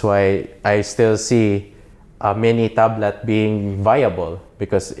 Which is why I still see a mini tablet being viable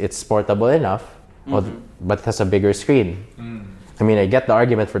because it's portable enough, but it has a bigger screen. I mean, I get the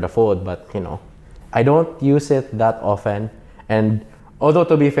argument for the fold, but I don't use it that often. And although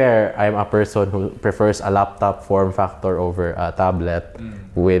to be fair, I'm a person who prefers a laptop form factor over a tablet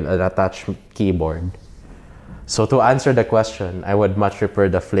with an attached keyboard. So to answer the question, I would much prefer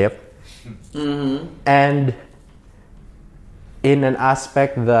the Flip. And in an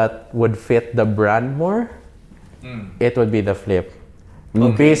aspect that would fit the brand more, it would be the Flip.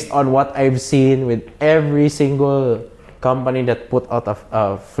 Based on what I've seen with every single company that put out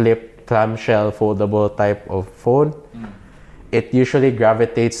a Flip clamshell foldable type of phone, it usually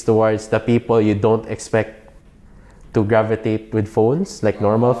gravitates towards the people you don't expect to gravitate with phones, like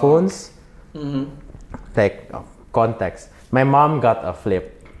normal phones. Like, context. My mom got a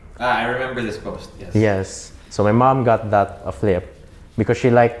Flip. I remember this post, yes. Yes. So my mom got a Flip because she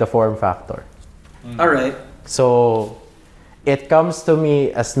liked the form factor. Alright. So it comes to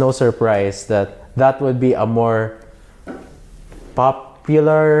me as no surprise that would be a more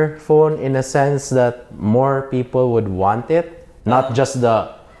popular phone in a sense that more people would want it, not just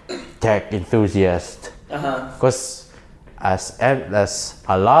the tech enthusiast. Because as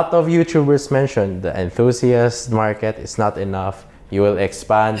a lot of YouTubers mentioned, the enthusiast market is not enough. You will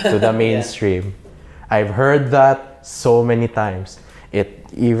expand to the mainstream. I've heard that so many times. It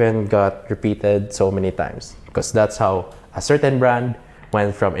even got repeated so many times because that's how a certain brand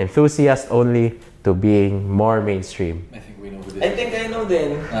went from enthusiast only to being more mainstream. I think we know who this I think I know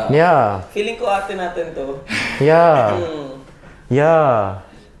din. Yeah. Feeling ko ate natin to. Yeah. Yeah.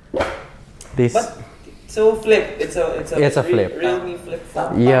 This. But so Flip, it's a Flip. realme Flip.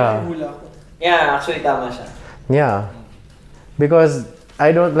 Yeah. Yeah, actually tama siya. Yeah. Because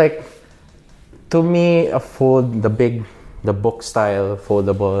I don't like, to me, a fold, the book style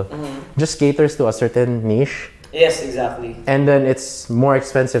foldable just caters to a certain niche. Yes, exactly. And then it's more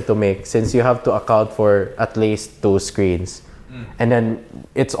expensive to make since you have to account for at least 2 screens. And then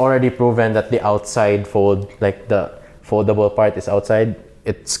it's already proven that the outside fold, like the foldable part is outside,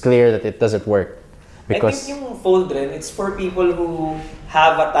 it's clear that it doesn't work. Because I think yung fold rin, it's for people who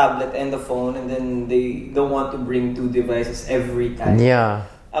have a tablet and a phone and then they don't want to bring 2 devices every time. Yeah.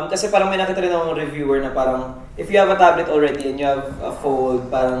 Kasi parang may nakita rin akong reviewer na parang if you have a tablet already and you have a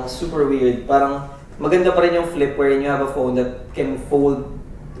fold, parang super weird. Parang maganda pa rin yung Flip wherein you have a phone that can fold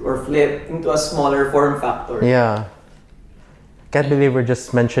or flip into a smaller form factor. Yeah. Can't believe we're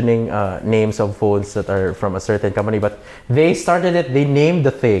just mentioning names of phones that are from a certain company, but they started it, they named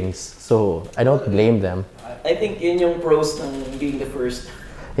the things, so I don't blame them. I think yun yung pros ng being the first.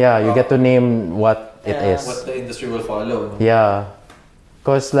 Yeah, you get to name what it is. What the industry will follow. Yeah.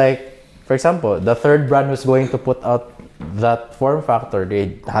 Because like, for example, the third brand who's going to put out that form factor,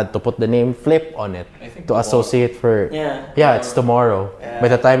 they had to put the name Flip on it to associate for... Yeah, it's tomorrow. Yeah. By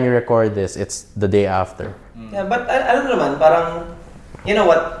the time you record this, it's the day after. Yeah, but alam mo naman, parang, you know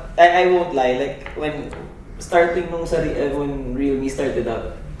what, I won't lie, like, when starting when realme started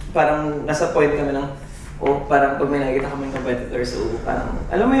out, parang nasa point kami ng, parang pag may nakikita kami ng competitors, so parang,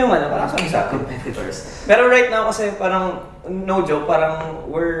 alam mo yung parang sa competitors. Pero right now kasi parang, no joke, parang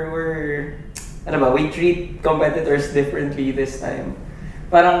we treat competitors differently this time.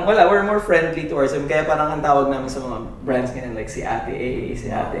 Parang we're more friendly towards them. Kaya parang ang tawag namin sa mga brands ganyan, like si Ate A, si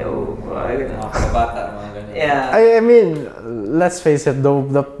Ate O, Kabata, mga ganyan. Yeah. I mean, let's face it,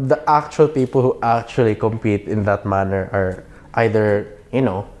 the actual people who actually compete in that manner are either, in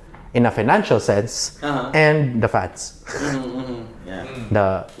a financial sense, and the fans.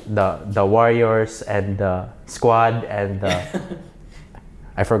 Yeah. The Warriors and the Squad and the...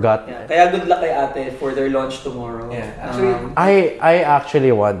 I forgot. Yeah. Kaya good luck kay Ate for their launch tomorrow. Yeah. Actually, I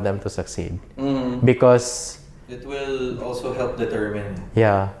actually want them to succeed because it will also help determine.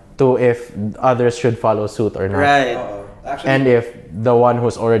 Yeah, if others should follow suit or not. Right. Actually, and if the one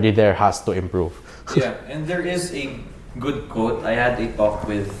who's already there has to improve. Yeah, and there is a good quote. I had a talk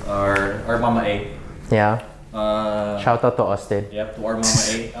with our Mama A. Yeah. Shout out to Austin. Yep, to our Mama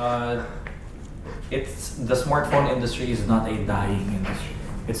A. It's the smartphone industry is not a dying industry.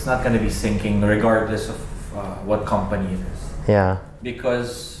 It's not going to be sinking regardless of what company it is. Yeah.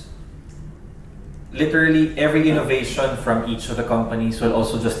 because literally every innovation from each of the companies will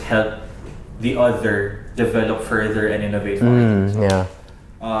also just help the other develop further and innovate more.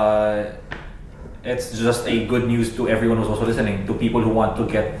 It's just a good news to everyone who's also listening, to people who want to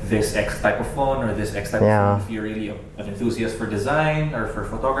get this X type of phone or this X type of phone. If you're really an enthusiast for design or for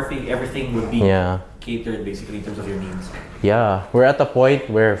photography, everything would be catered basically in terms of your needs. Yeah, we're at a point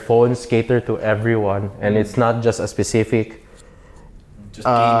where phones cater to everyone, and it's not just a specific just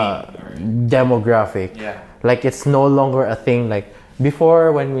gaming demographic. Like, it's no longer a thing like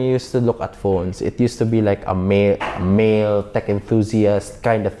before. When we used to look at phones, it used to be like a male tech enthusiast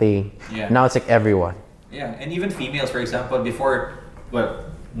kind of thing. Now it's like everyone. And even females, for example, before, well,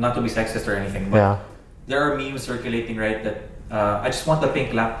 not to be sexist or anything, but there are memes circulating, right, that I just want the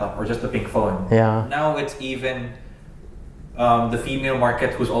pink laptop or just the pink phone. Now it's even the female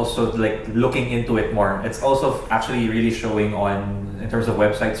market who's also like looking into it more. It's also actually really showing on in terms of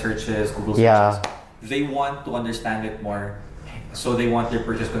website searches, Google searches. They want to understand it more, so they want their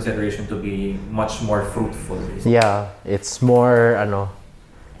purchase consideration to be much more fruitful. Basically. It's more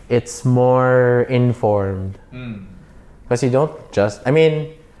it's more informed. Because you don't just, I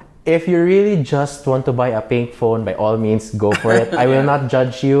mean, if you really just want to buy a pink phone, by all means, go for it. I will not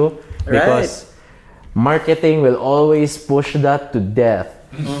judge you, because marketing will always push that to death.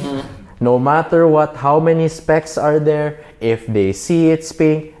 No matter what, how many specs are there, if they see it's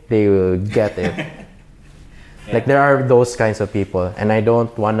pink, they will get it. Like, there are those kinds of people, and I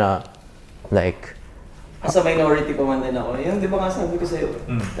don't wanna, like... Sa minority pa man din ako. Yung di ba nga sabi ko sa'yo,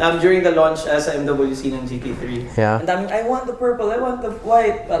 during the launch sa MWC ng GT3, ang daming, I want the purple, I want the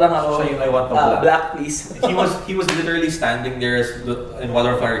white. Parang ako, I want the black. Black, please. He was literally standing there in one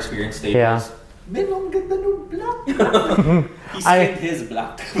of our experience stages. Man, ang ganda ng black. He skinned his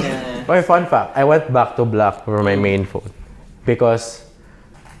black. Okay, fun fact, I went back to black for my main phone. Because,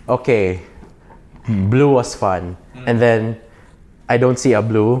 blue was fun. And then, I don't see a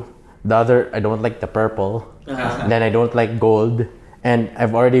blue. The other, I don't like the purple. Then I don't like gold. And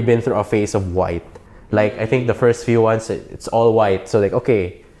I've already been through a phase of white. Like, I think the first few ones, it's all white. So like,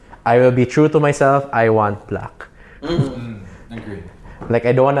 I will be true to myself. I want black. Agree. Like,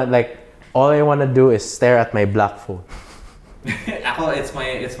 I don't wanna, like, all I wanna do is stare at my black phone. Ako, it's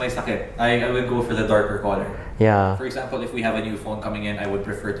my sakit. I would go for the darker color. For example, if we have a new phone coming in, I would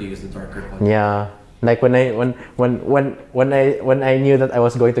prefer to use the darker color. Like, when I knew that I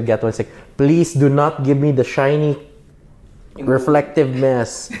was going to get one, it's like, please do not give me the shiny reflective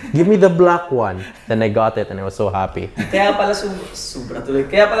mess. Give me the black one. Then I got it and I was so happy. Kaya pala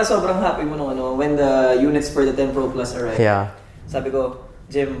sobrang happy mo nung when the units for the 10 Pro Plus arrived. Sabi ko,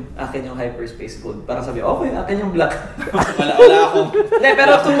 Jim, akin yung hyperspace gold. Parang sabi, akin yung black. wala akong...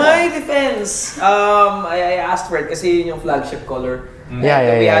 Pero to my defense, I asked for it kasi yun yung flagship color. We had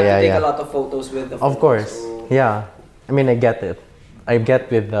to take a lot of photos with the phone. Of course. So... I mean, I get it. I get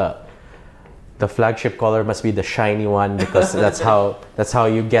with the flagship color must be the shiny one, because that's how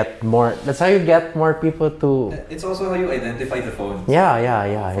you get more people to... It's also how you identify the phone. For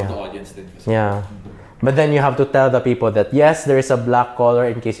the audience. But then you have to tell the people that yes, there is a black color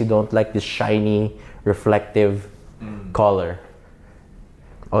in case you don't like this shiny, reflective color.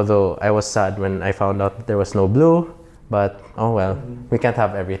 Although I was sad when I found out that there was no blue, but oh well, we can't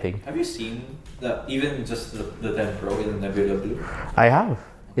have everything. Have you seen even just the 10 Pro in Nebula blue? I have.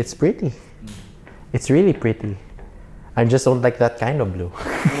 It's pretty. It's really pretty. I just don't like that kind of blue.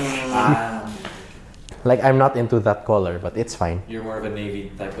 Like, I'm not into that color, but it's fine. You're more of a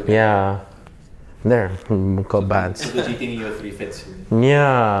navy type of guy. There, bands. So the GT Neo 3 fits you.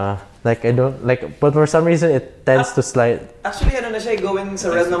 Like, I don't like, but for some reason it tends to slide. Actually, ano na siya, going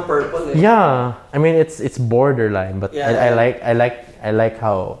sa red ng purple. I mean, it's borderline, but I like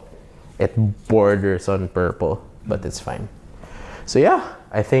how it borders on purple, but it's fine. So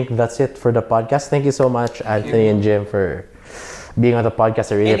I think that's it for the podcast. Thank you so much, Anthony and Jimm, for being on the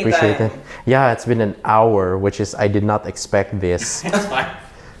podcast. I really appreciate it. It's been an hour, which is, I did not expect this. That's fine.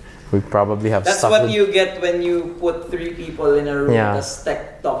 We probably have. That's what you get when you put 3 people in a room. Tas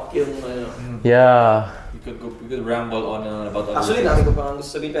tech talk yung You could ramble on and on about other Actually, dami ko pa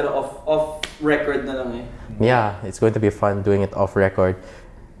gusto sabihin, pero off record na lang it's going to be fun doing it off record.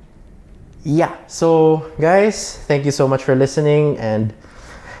 So guys, thank you so much for listening, and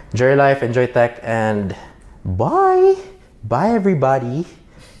enjoy your life, enjoy tech, and bye everybody.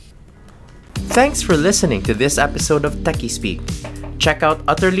 Thanks for listening to this episode of Techie Speak. Check out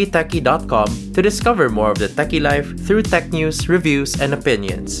utterlytechie.com to discover more of the techie life through tech news, reviews, and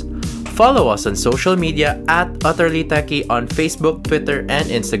opinions. Follow us on social media at utterlytechie on Facebook, Twitter, and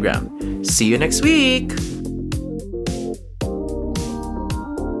Instagram. See you next week!